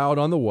another child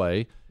on the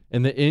way,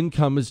 and the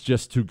income is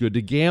just too good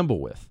to gamble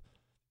with.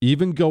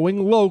 Even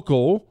going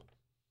local,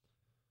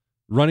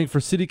 running for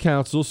city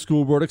council,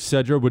 school board,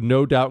 etc., would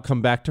no doubt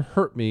come back to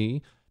hurt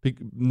me,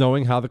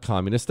 knowing how the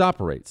communist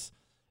operates.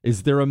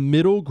 Is there a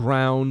middle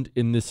ground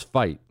in this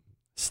fight?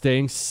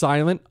 Staying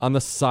silent on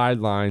the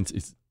sidelines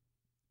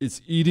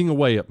is eating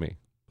away at me.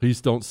 Please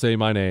don't say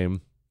my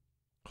name.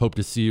 Hope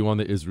to see you on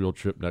the Israel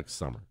trip next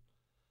summer.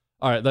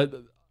 All right,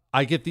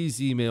 I get these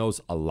emails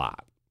a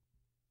lot.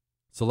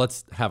 So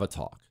let's have a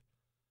talk.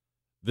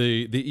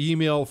 The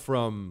email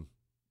from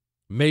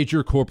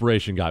major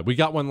corporation guy. We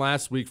got one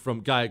last week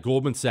from guy at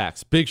Goldman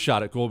Sachs. Big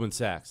shot at Goldman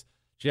Sachs.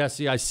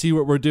 Jesse, I see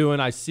what we're doing.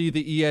 I see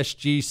the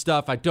ESG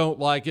stuff. I don't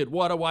like it.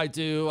 What do I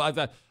do?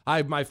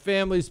 My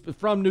family's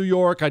from New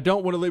York. I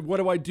don't want to live. What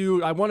do I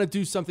do? I want to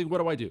do something. What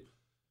do I do?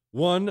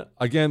 One,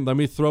 again, let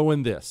me throw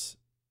in this.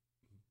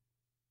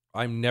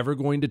 I'm never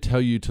going to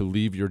tell you to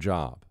leave your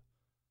job.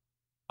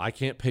 I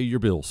can't pay your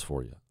bills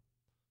for you.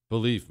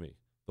 Believe me.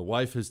 The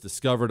wife has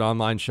discovered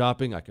online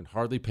shopping. I can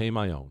hardly pay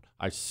my own.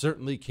 I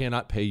certainly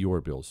cannot pay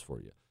your bills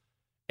for you.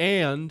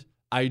 And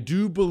I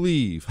do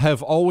believe,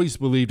 have always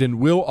believed, and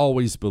will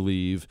always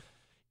believe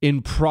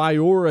in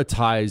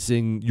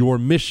prioritizing your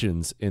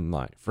missions in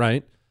life,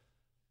 right?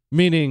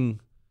 Meaning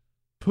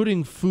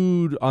putting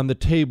food on the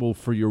table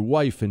for your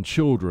wife and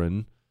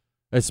children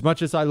As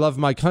much as I love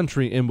my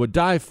country and would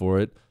die for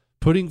it,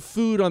 putting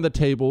food on the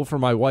table for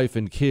my wife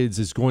and kids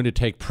is going to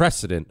take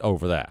precedent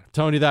over that. I'm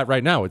telling you that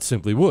right now, it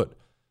simply would.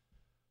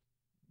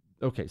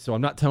 Okay, so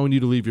I'm not telling you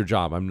to leave your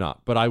job. I'm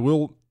not. But I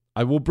will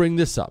bring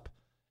this up.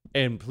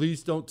 And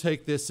please don't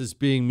take this as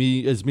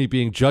me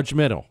being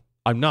judgmental.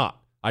 I'm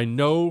not. I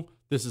know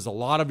this is a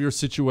lot of your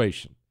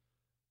situation.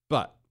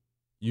 But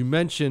you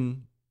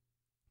mentioned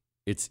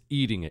it's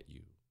eating at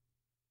you.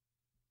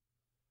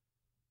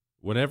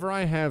 Whenever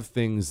I have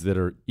things that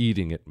are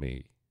eating at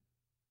me,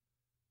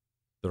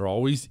 they're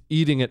always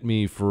eating at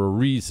me for a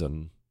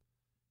reason,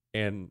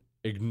 and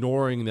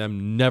ignoring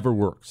them never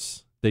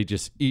works. They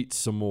just eat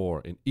some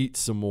more and eat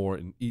some more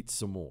and eat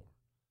some more.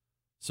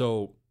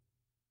 So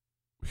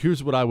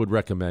here's what I would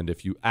recommend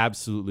if you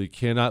absolutely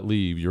cannot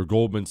leave your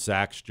Goldman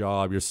Sachs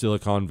job, your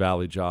Silicon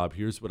Valley job.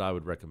 Here's what I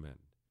would recommend.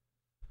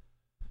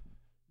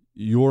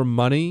 Your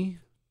money,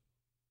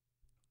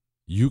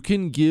 you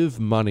can give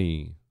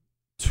money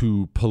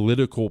to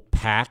political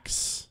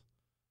PACs,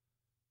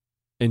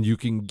 and you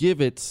can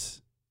give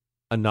it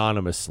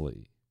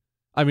anonymously.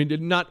 I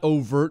mean, not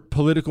overt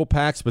political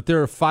PACs, but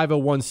there are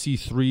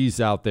 501c3s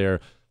out there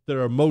that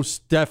are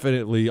most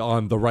definitely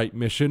on the right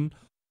mission.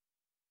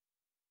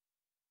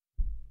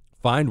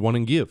 Find one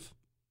and give.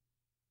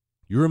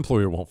 Your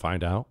employer won't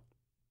find out.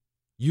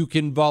 You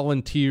can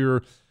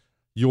volunteer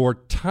your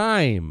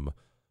time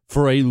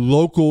for a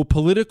local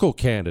political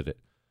candidate,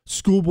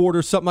 school board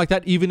or something like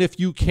that, even if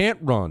you can't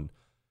run.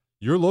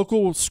 Your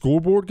local school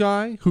board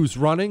guy who's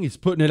running, he's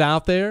putting it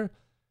out there,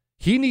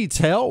 he needs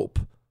help.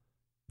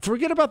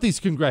 Forget about these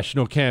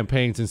congressional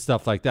campaigns and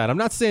stuff like that. I'm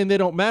not saying they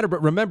don't matter,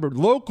 but remember,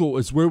 local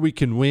is where we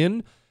can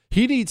win.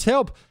 He needs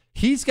help.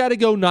 He's got to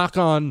go knock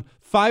on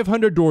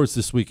 500 doors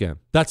this weekend.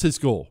 That's his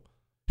goal.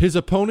 His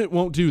opponent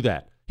won't do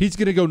that. He's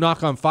going to go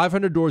knock on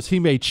 500 doors. He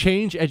may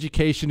change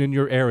education in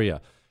your area.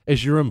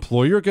 Is your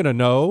employer going to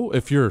know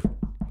if you're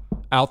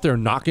out there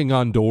knocking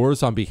on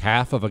doors on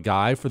behalf of a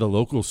guy for the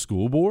local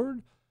school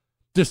board?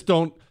 Just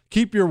don't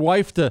keep your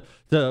wife to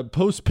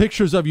post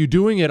pictures of you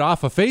doing it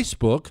off of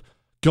Facebook.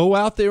 Go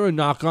out there and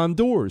knock on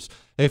doors.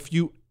 If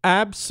you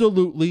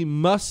absolutely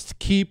must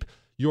keep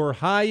your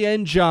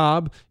high-end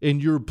job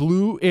in your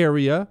blue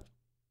area,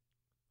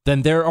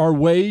 then there are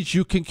ways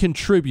you can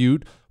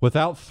contribute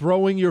without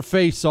throwing your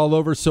face all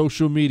over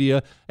social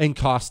media and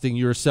costing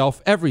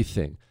yourself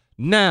everything.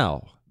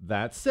 Now,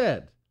 that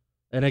said,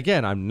 and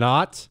again, I'm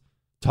not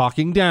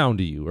talking down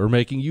to you or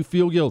making you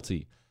feel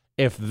guilty.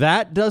 If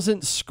that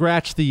doesn't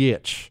scratch the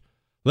itch,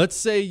 let's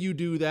say you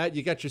do that,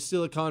 you got your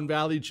Silicon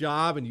Valley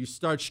job and you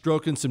start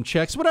stroking some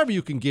checks, whatever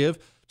you can give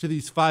to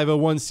these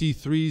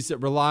 501c3s that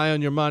rely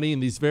on your money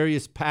and these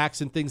various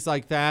PACs and things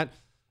like that,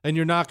 and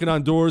you're knocking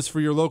on doors for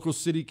your local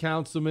city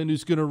councilman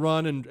who's going to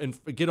run and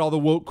get all the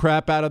woke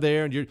crap out of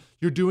there, and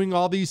you're doing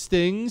all these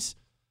things,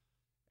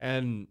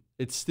 and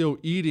it's still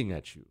eating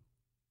at you.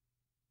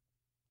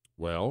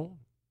 Well,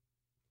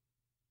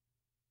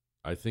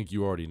 I think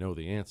you already know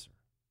the answer.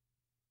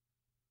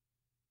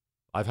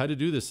 I've had to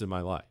do this in my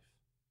life.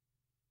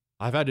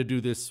 I've had to do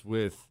this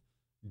with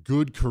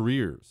good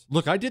careers.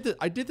 Look, I did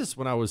this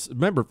when I was,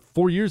 remember,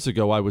 4 years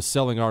ago, I was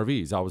selling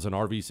RVs. I was an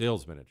RV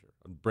sales manager,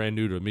 brand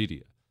new to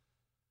media.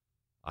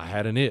 I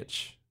had an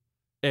itch.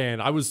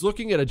 And I was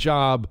looking at a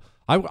job.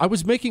 I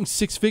was making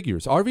six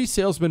figures. RV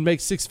salesmen make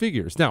six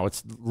figures. Now,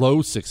 it's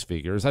low six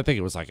figures. I think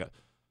it was like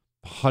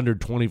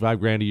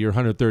 $125,000 a year,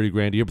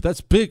 $130,000 a year. But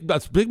that's big.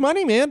 That's big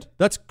money, man.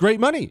 That's great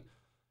money.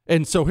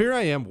 And so here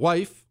I am,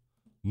 wife,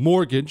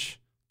 mortgage,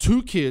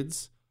 2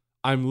 kids.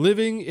 I'm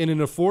living in an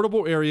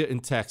affordable area in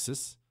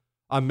Texas.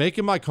 I'm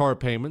making my car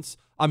payments.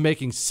 I'm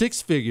making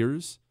six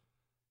figures.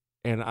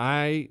 And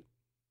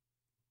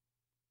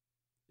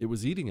it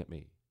was eating at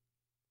me.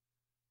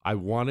 I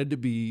wanted to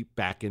be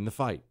back in the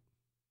fight.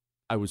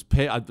 I was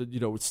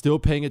still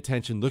paying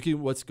attention, looking at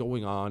what's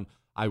going on.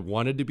 I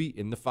wanted to be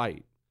in the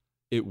fight.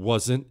 It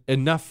wasn't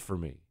enough for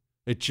me.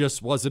 It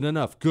just wasn't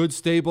enough. Good,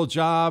 stable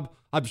job.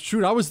 I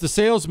was the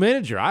sales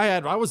manager.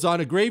 I was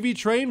on a gravy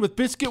train with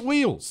biscuit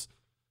wheels.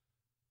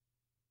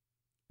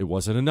 It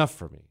wasn't enough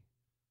for me.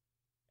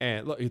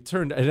 And look, it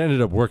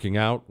ended up working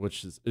out,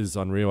 which is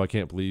unreal. I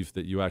can't believe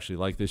that you actually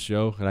like this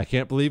show, and I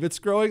can't believe it's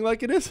growing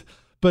like it is.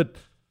 But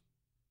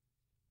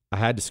I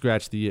had to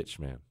scratch the itch,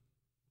 man.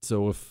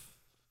 So if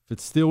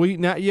it's still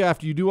eating at you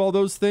after you do all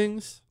those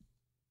things,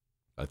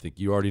 I think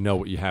you already know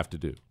what you have to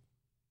do.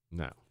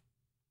 Now,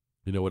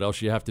 you know what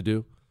else you have to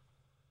do?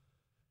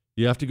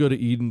 You have to go to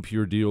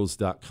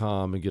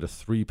EdenPureDeals.com and get a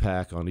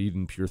 3-pack on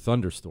Eden Pure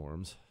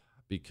Thunderstorms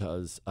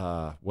because,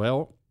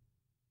 your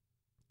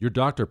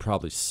doctor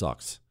probably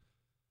sucks.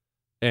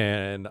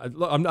 And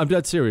I'm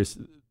dead serious.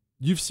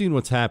 You've seen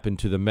what's happened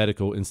to the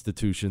medical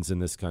institutions in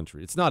this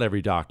country. It's not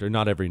every doctor,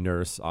 not every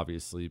nurse,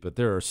 obviously, but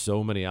there are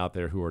so many out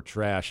there who are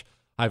trash.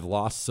 I've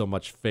lost so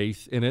much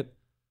faith in it.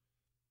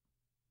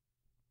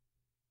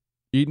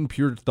 Eden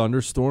Pure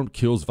Thunderstorm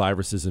kills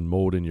viruses and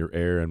mold in your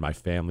air, and my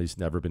family's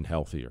never been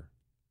healthier.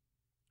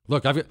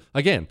 Look, I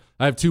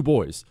have 2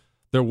 boys.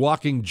 They're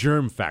walking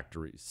germ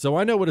factories, so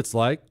I know what it's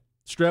like.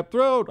 Strep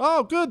throat.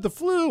 Oh, good. The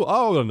flu.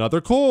 Oh, another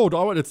cold.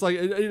 Oh, it's like,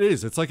 it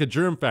is. It's like a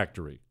germ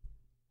factory.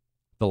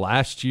 The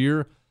last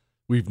year,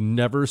 we've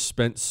never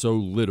spent so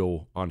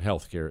little on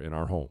healthcare in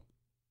our home.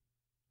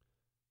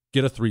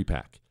 Get a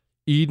 3-pack.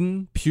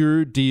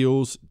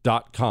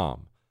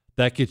 EdenPureDeals.com.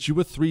 That gets you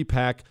a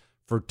 3-pack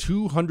for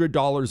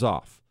 $200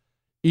 off.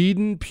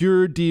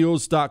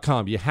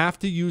 EdenPureDeals.com. You have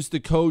to use the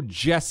code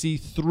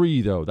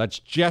Jesse3, though. That's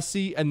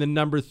Jesse and the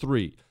number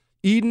 3.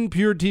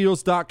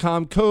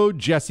 EdenPureDeals.com, code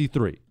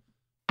Jesse3.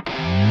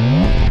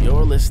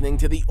 You're listening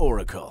to The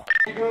Oracle.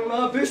 You're gonna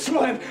love this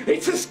one.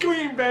 It's a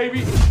scream,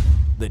 baby.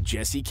 The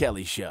Jesse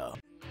Kelly Show.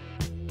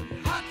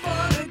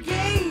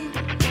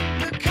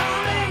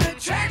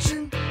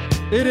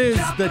 It is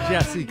the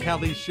Jesse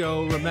Kelly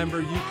Show.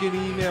 Remember, you can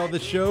email the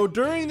show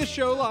during the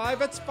show live.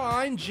 That's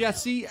fine.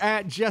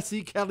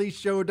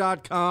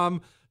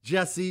 Jesse@JesseKellyShow.com.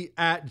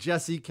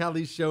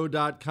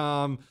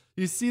 Jesse@JesseKellyShow.com.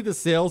 You see the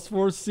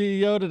Salesforce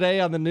CEO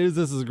today on the news?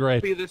 This is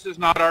great. This is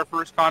not our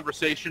first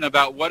conversation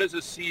about what is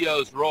a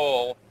CEO's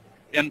role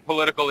in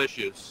political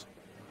issues.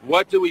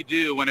 What do we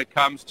do when it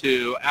comes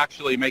to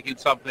actually making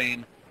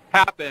something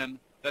happen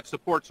that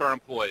supports our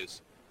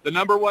employees? The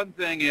number one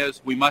thing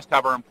is we must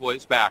have our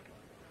employees back.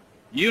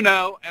 You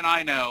know, and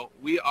I know,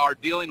 we are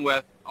dealing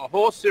with a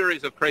whole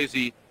series of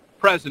crazy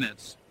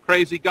presidents,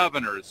 crazy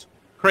governors,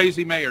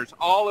 crazy mayors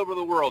all over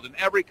the world, in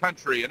every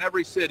country, in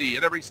every city,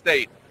 in every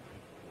state.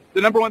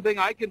 The number one thing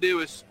I can do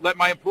is let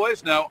my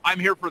employees know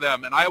I'm here for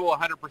them, and I will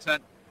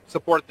 100%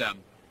 support them.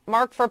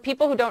 Mark, for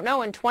people who don't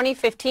know, in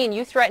 2015,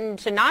 you threatened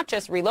to not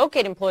just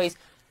relocate employees.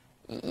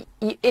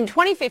 In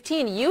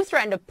 2015, you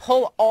threatened to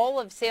pull all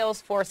of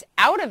Salesforce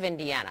out of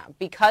Indiana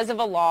because of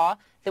a law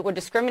that would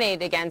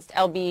discriminate against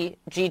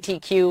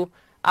LGBTQ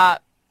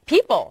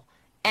people.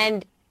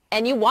 And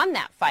you won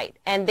that fight,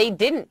 and they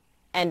didn't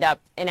end up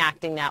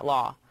enacting that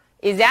law.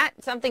 Is that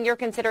something you're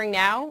considering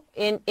now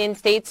in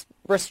states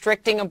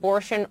restricting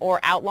abortion or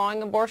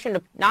outlawing abortion,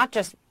 to not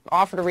just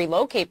offer to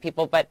relocate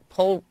people, but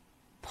pull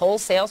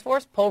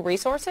Salesforce, pull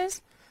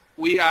resources?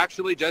 We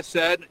actually just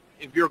said,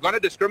 if you're going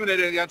to discriminate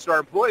against our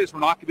employees, we're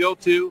not going to be able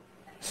to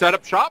set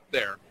up shop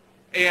there.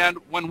 And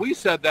when we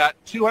said that,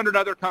 200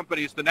 other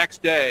companies the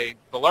next day,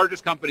 the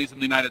largest companies in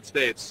the United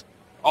States,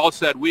 all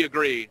said, we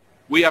agree,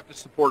 we have to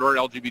support our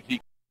LGBT.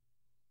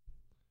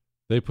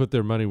 They put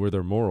their money where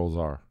their morals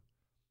are.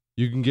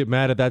 You can get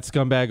mad at that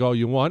scumbag all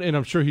you want, and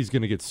I'm sure he's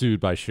going to get sued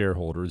by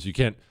shareholders. You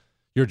can't.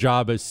 Your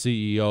job as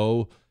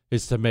CEO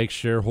is to make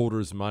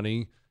shareholders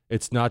money.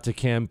 It's not to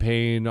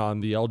campaign on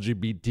the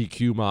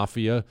LGBTQ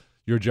mafia.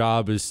 Your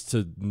job is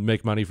to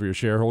make money for your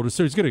shareholders.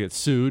 So he's going to get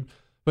sued.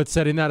 But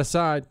setting that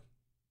aside,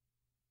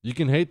 you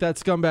can hate that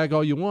scumbag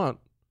all you want.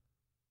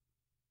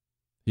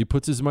 He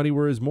puts his money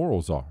where his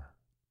morals are.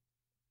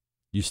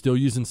 You still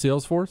using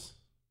Salesforce?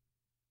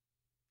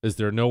 Is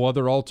there no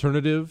other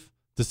alternative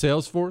to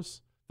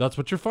Salesforce? That's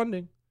what you're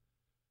funding.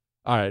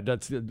 All right,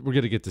 we're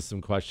going to get to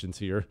some questions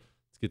here.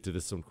 Let's get to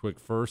this one quick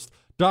first.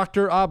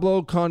 Dr.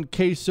 Hablo con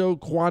queso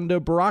cuando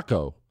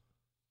Baracco.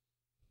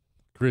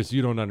 Chris,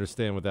 you don't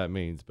understand what that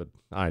means, but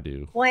I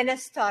do.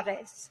 Buenas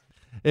tardes.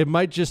 It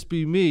might just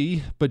be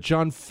me, but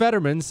John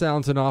Fetterman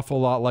sounds an awful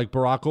lot like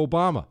Barack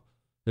Obama.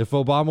 If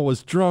Obama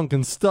was drunk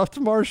and stuffed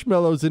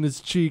marshmallows in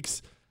his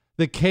cheeks,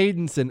 the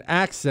cadence and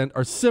accent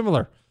are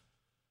similar.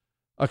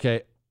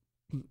 Okay,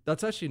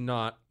 that's actually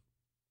not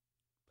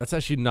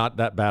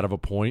that bad of a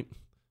point,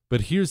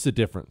 but here's the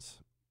difference.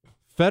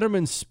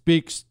 Fetterman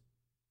speaks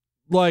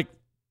like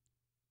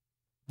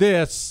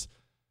this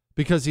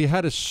because he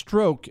had a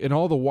stroke and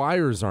all the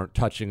wires aren't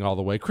touching all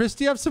the way. Chris,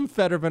 do you have some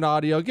Fetterman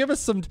audio? Give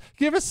us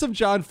some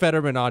John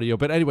Fetterman audio.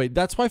 But anyway,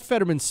 that's why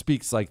Fetterman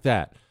speaks like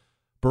that.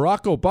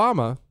 Barack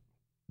Obama,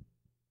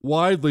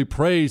 widely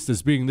praised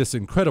as being this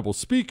incredible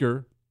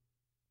speaker,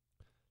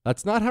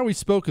 that's not how he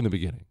spoke in the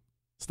beginning.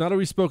 It's not how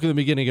he spoke in the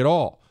beginning at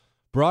all.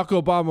 Barack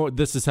Obama,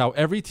 this is how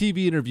every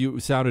TV interview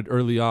sounded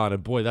early on.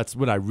 And boy, that's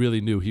when I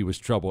really knew he was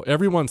trouble.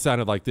 Everyone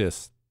sounded like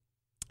this.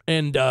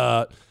 And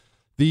the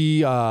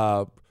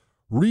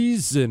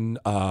reason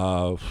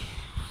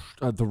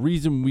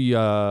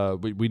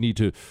we need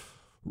to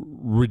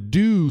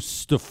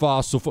reduce the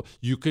fossil fuel,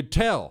 you could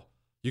tell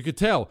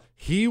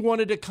he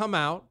wanted to come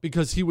out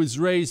because he was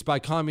raised by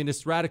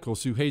communist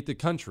radicals who hate the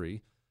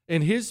country.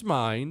 In his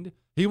mind,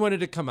 he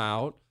wanted to come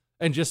out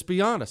and just be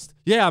honest.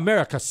 Yeah,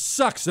 America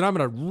sucks, and I'm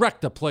going to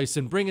wreck the place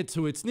and bring it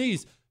to its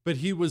knees. But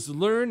he was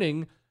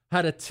learning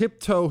how to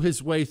tiptoe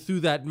his way through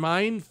that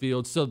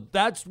minefield. So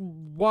that's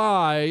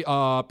why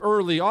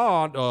early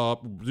on,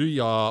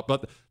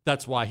 but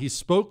that's why he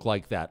spoke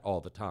like that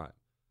all the time.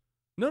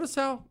 Notice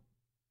how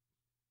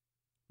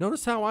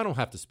I don't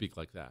have to speak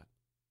like that.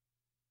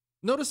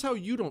 Notice how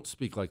you don't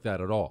speak like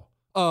that at all.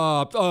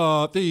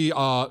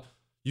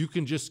 You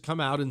can just come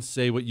out and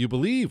say what you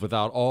believe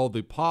without all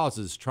the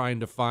pauses trying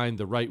to find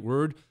the right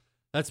word.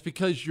 That's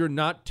because you're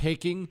not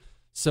taking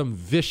some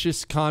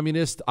vicious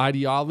communist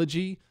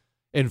ideology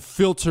and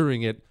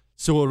filtering it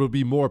so it'll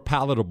be more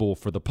palatable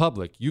for the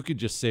public. You can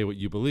just say what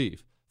you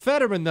believe.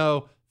 Fetterman,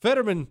 though,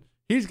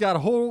 He's got a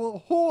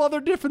whole other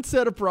different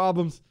set of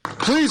problems.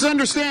 Please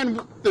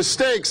understand the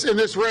stakes in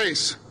this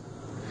race.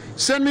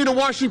 Send me to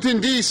Washington,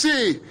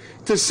 D.C.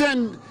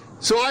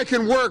 so I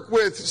can work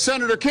with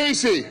Senator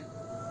Casey,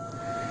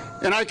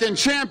 and I can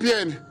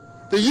champion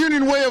the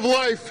union way of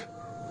life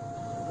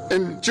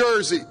in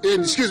D.C.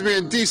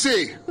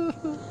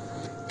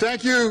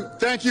 Thank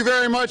you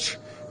very much,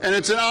 and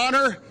it's an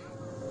honor.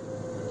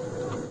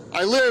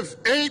 I live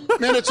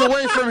 8 minutes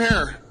away from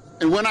here,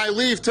 and when I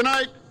leave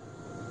tonight,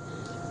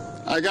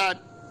 I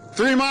got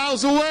 3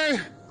 miles away,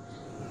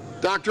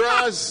 Dr.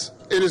 Oz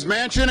in his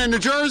mansion in New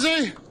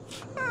Jersey.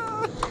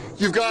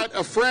 You've got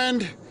a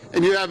friend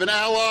and you have an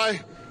ally.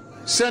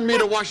 Send me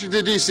to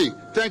Washington, D.C.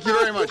 Thank you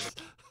very much.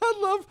 I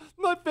love,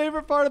 my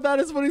favorite part of that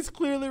is when he's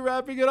clearly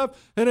wrapping it up,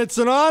 and it's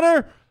an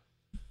honor.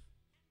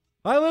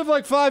 I live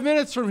like 5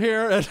 minutes from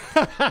here.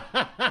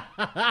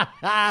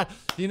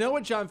 You know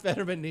what John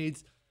Fetterman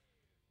needs?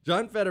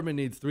 John Fetterman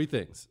needs 3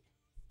 things.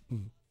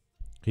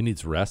 He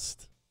needs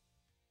rest.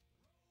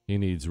 He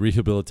needs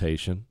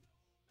rehabilitation.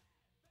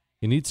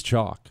 He needs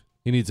chalk.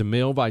 He needs a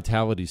male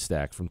vitality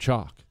stack from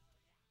chalk.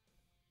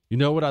 You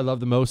know what I love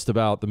the most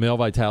about the male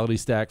vitality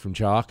stack from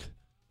chalk?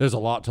 There's a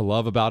lot to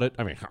love about it.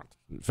 I mean,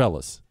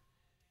 fellas,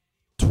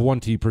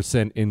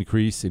 20%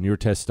 increase in your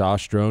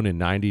testosterone in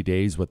 90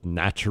 days with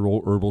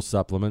natural herbal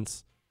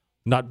supplements.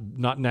 Not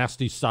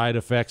nasty side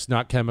effects,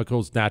 not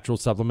chemicals, natural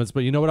supplements.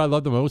 But you know what I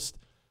love the most?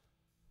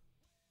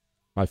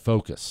 My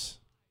focus,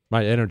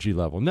 my energy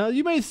level. Now,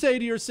 you may say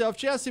to yourself,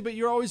 Jesse, but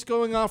you're always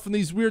going off on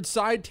these weird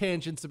side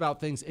tangents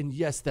about things. And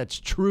yes, that's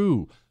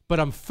true. But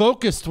I'm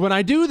focused when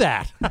I do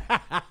that.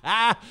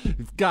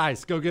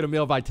 Guys, go get a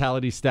male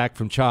vitality stack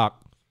from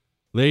Chalk.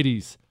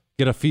 Ladies,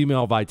 get a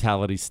female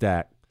vitality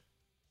stack.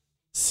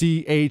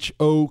 CHOQ.com.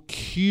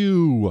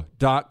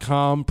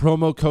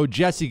 Promo code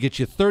Jesse gets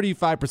you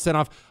 35%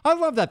 off. I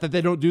love that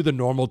they don't do the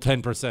normal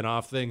 10%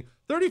 off thing.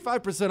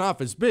 35% off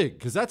is big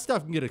because that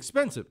stuff can get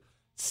expensive.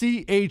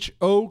 CHOQ.com.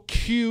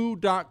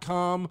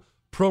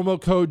 Promo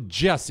code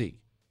Jesse.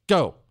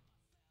 Go.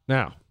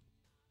 Now,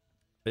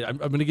 I'm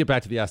going to get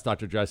back to the Ask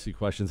Dr. Jesse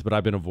questions, but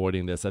I've been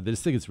avoiding this. I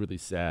just think it's really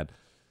sad.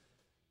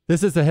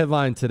 This is the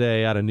headline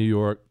today out of New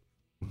York.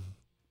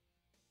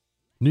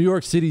 New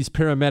York City's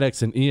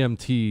paramedics and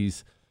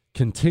EMTs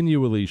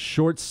continually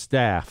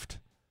short-staffed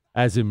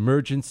as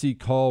emergency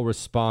call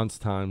response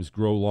times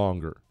grow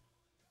longer.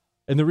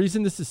 And the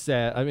reason this is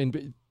sad, I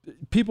mean,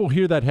 people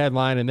hear that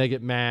headline and they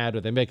get mad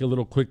or they make a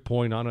little quick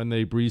point on it and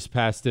they breeze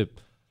past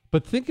it.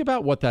 But think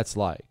about what that's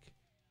like.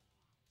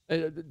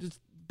 Just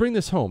bring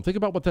this home. Think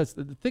about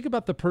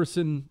the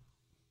person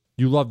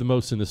you love the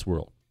most in this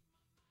world.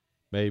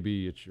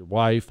 Maybe it's your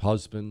wife,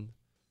 husband,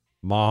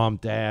 mom,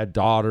 dad,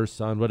 daughter,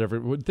 son, whatever.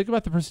 Think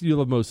about the person you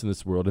love most in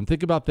this world and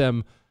think about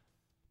them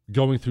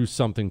going through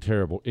something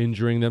terrible,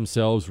 injuring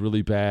themselves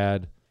really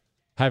bad,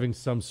 having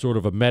some sort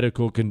of a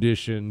medical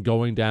condition,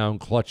 going down,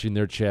 clutching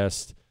their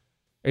chest.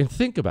 And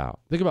think about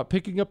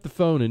picking up the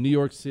phone in New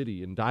York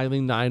City and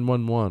dialing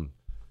 911.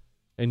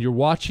 And you're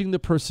watching the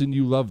person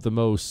you love the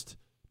most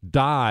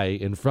die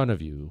in front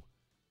of you,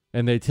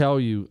 and they tell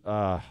you,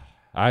 I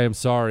am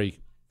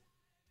sorry,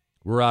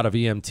 we're out of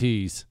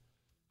EMTs.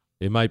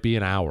 It might be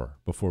an hour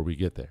before we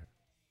get there.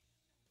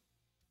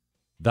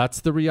 That's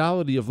the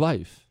reality of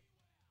life.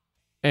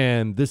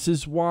 And this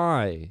is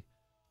why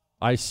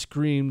I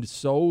screamed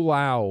so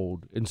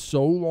loud and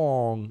so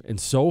long and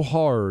so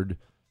hard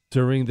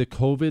during the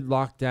COVID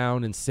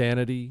lockdown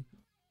insanity,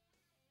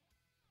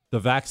 the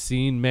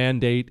vaccine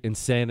mandate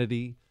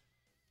insanity.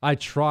 I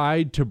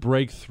tried to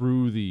break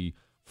through the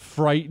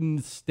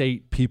frightened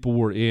state people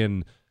were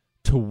in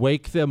to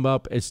wake them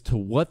up as to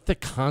what the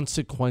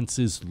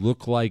consequences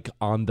look like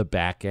on the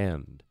back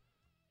end.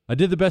 I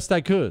did the best I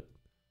could,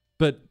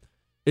 but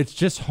it's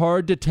just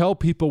hard to tell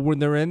people when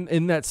they're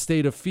in that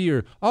state of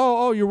fear.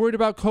 Oh, you're worried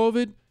about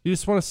COVID? You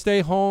just want to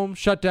stay home,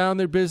 shut down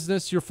their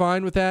business? You're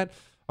fine with that?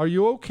 Are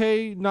you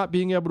okay not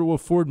being able to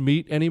afford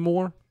meat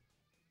anymore?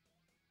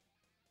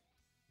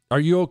 Are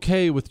you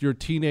okay with your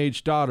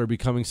teenage daughter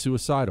becoming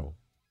suicidal?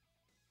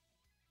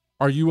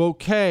 Are you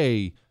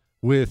okay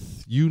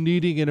with you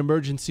needing an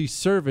emergency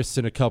service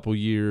in a couple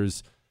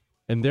years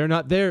and they're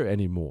not there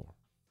anymore?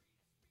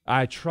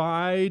 I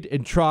tried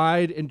and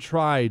tried and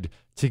tried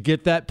to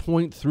get that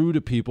point through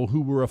to people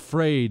who were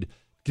afraid,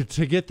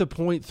 to get the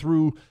point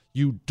through.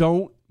 You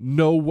don't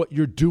know what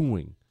you're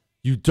doing.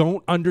 You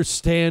don't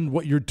understand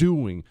what you're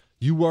doing.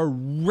 You are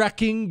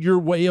wrecking your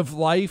way of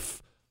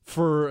life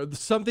for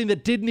something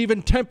that didn't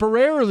even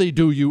temporarily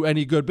do you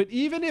any good. But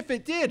even if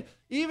it did,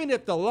 even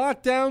if the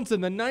lockdowns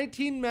and the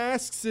 19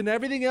 masks and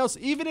everything else,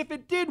 even if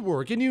it did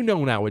work, and you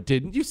know now it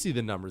didn't. You see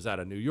the numbers out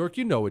of New York.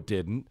 You know it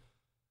didn't.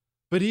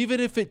 But even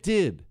if it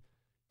did,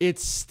 it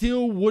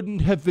still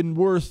wouldn't have been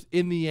worth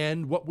in the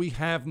end what we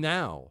have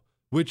now,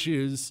 which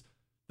is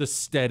the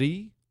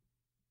steady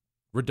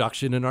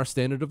reduction in our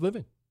standard of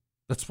living.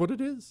 That's what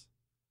it is.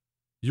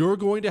 You're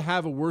going to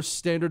have a worse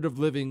standard of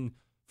living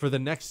for the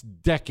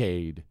next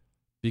decade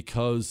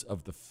because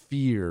of the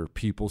fear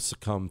people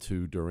succumb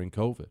to during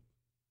COVID.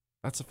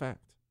 That's a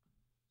fact.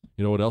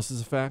 You know what else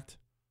is a fact?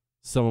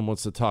 Someone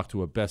wants to talk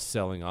to a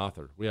best-selling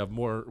author. We have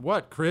more,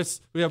 what,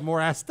 Chris? We have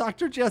more Ask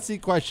Dr. Jesse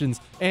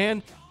questions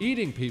and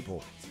eating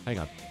people. Hang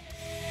on.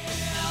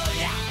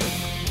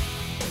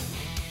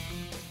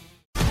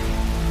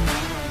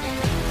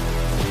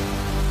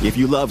 If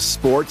you love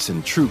sports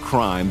and true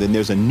crime, then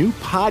there's a new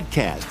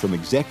podcast from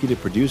executive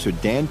producer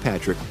Dan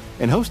Patrick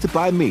and hosted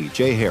by me,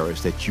 Jay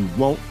Harris, that you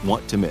won't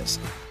want to miss.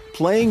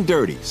 Playing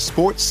Dirty: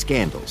 Sports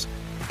Scandals.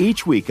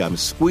 Each week, I'm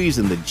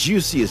squeezing the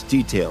juiciest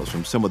details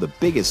from some of the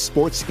biggest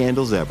sports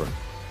scandals ever.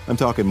 I'm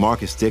talking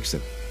Marcus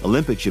Dixon,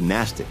 Olympic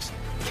gymnastics,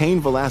 Cain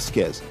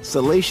Velasquez,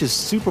 salacious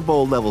Super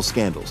Bowl-level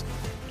scandals.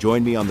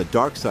 Join me on the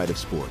dark side of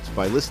sports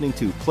by listening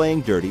to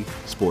Playing Dirty: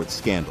 Sports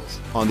Scandals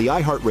on the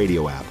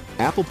iHeartRadio app,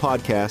 Apple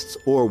Podcasts,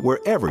 or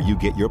wherever you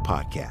get your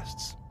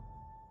podcasts.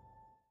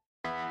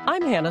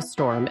 I'm Hannah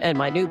Storm, and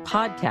my new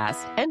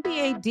podcast,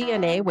 NBA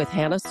DNA with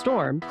Hannah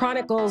Storm,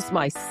 chronicles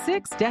my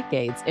 6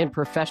 decades in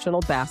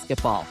professional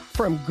basketball.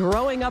 From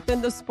growing up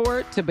in the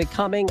sport to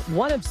becoming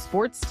one of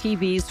sports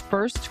TV's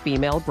first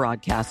female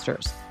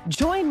broadcasters.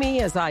 Join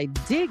me as I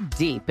dig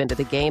deep into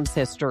the game's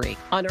history,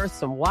 unearth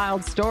some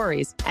wild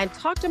stories, and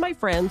talk to my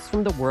friends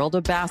from the world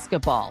of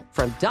basketball,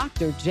 from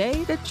Dr.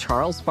 J to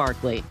Charles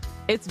Barkley.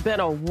 It's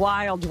been a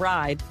wild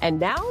ride, and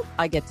now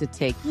I get to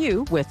take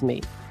you with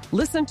me.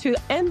 Listen to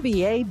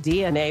NBA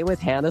DNA with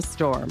Hannah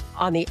Storm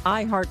on the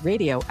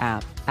iHeartRadio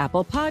app,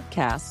 Apple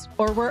Podcasts,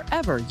 or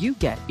wherever you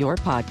get your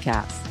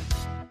podcasts.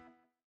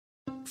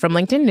 From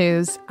LinkedIn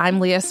News,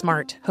 I'm Leah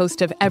Smart,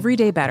 host of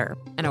Everyday Better,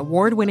 an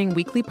award-winning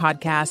weekly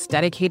podcast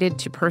dedicated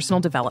to personal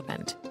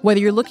development.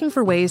 Whether you're looking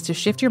for ways to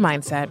shift your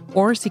mindset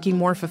or seeking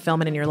more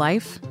fulfillment in your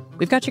life,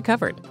 we've got you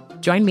covered.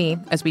 Join me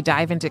as we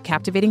dive into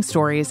captivating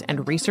stories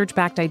and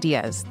research-backed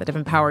ideas that have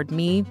empowered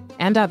me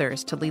and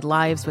others to lead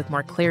lives with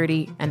more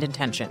clarity and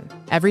intention.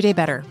 Everyday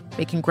Better,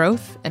 making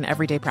growth an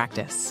everyday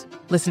practice.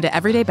 Listen to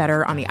Everyday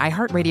Better on the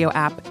iHeartRadio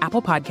app,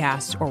 Apple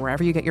Podcasts, or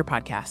wherever you get your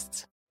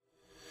podcasts.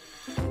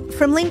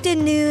 From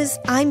LinkedIn News,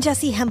 I'm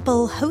Jessie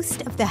Hempel,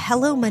 host of the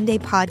Hello Monday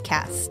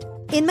podcast.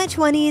 In my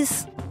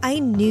 20s, I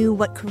knew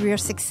what career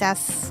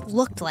success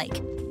looked like.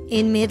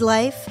 In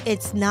midlife,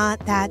 it's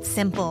not that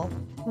simple.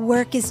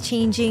 Work is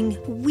changing,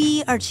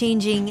 we are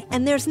changing,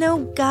 and there's no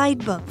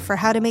guidebook for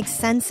how to make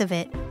sense of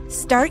it.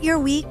 Start your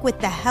week with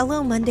the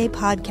Hello Monday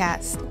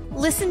podcast.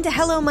 Listen to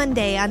Hello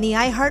Monday on the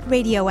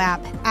iHeartRadio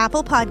app,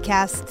 Apple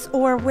Podcasts,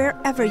 or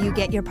wherever you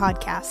get your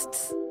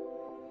podcasts.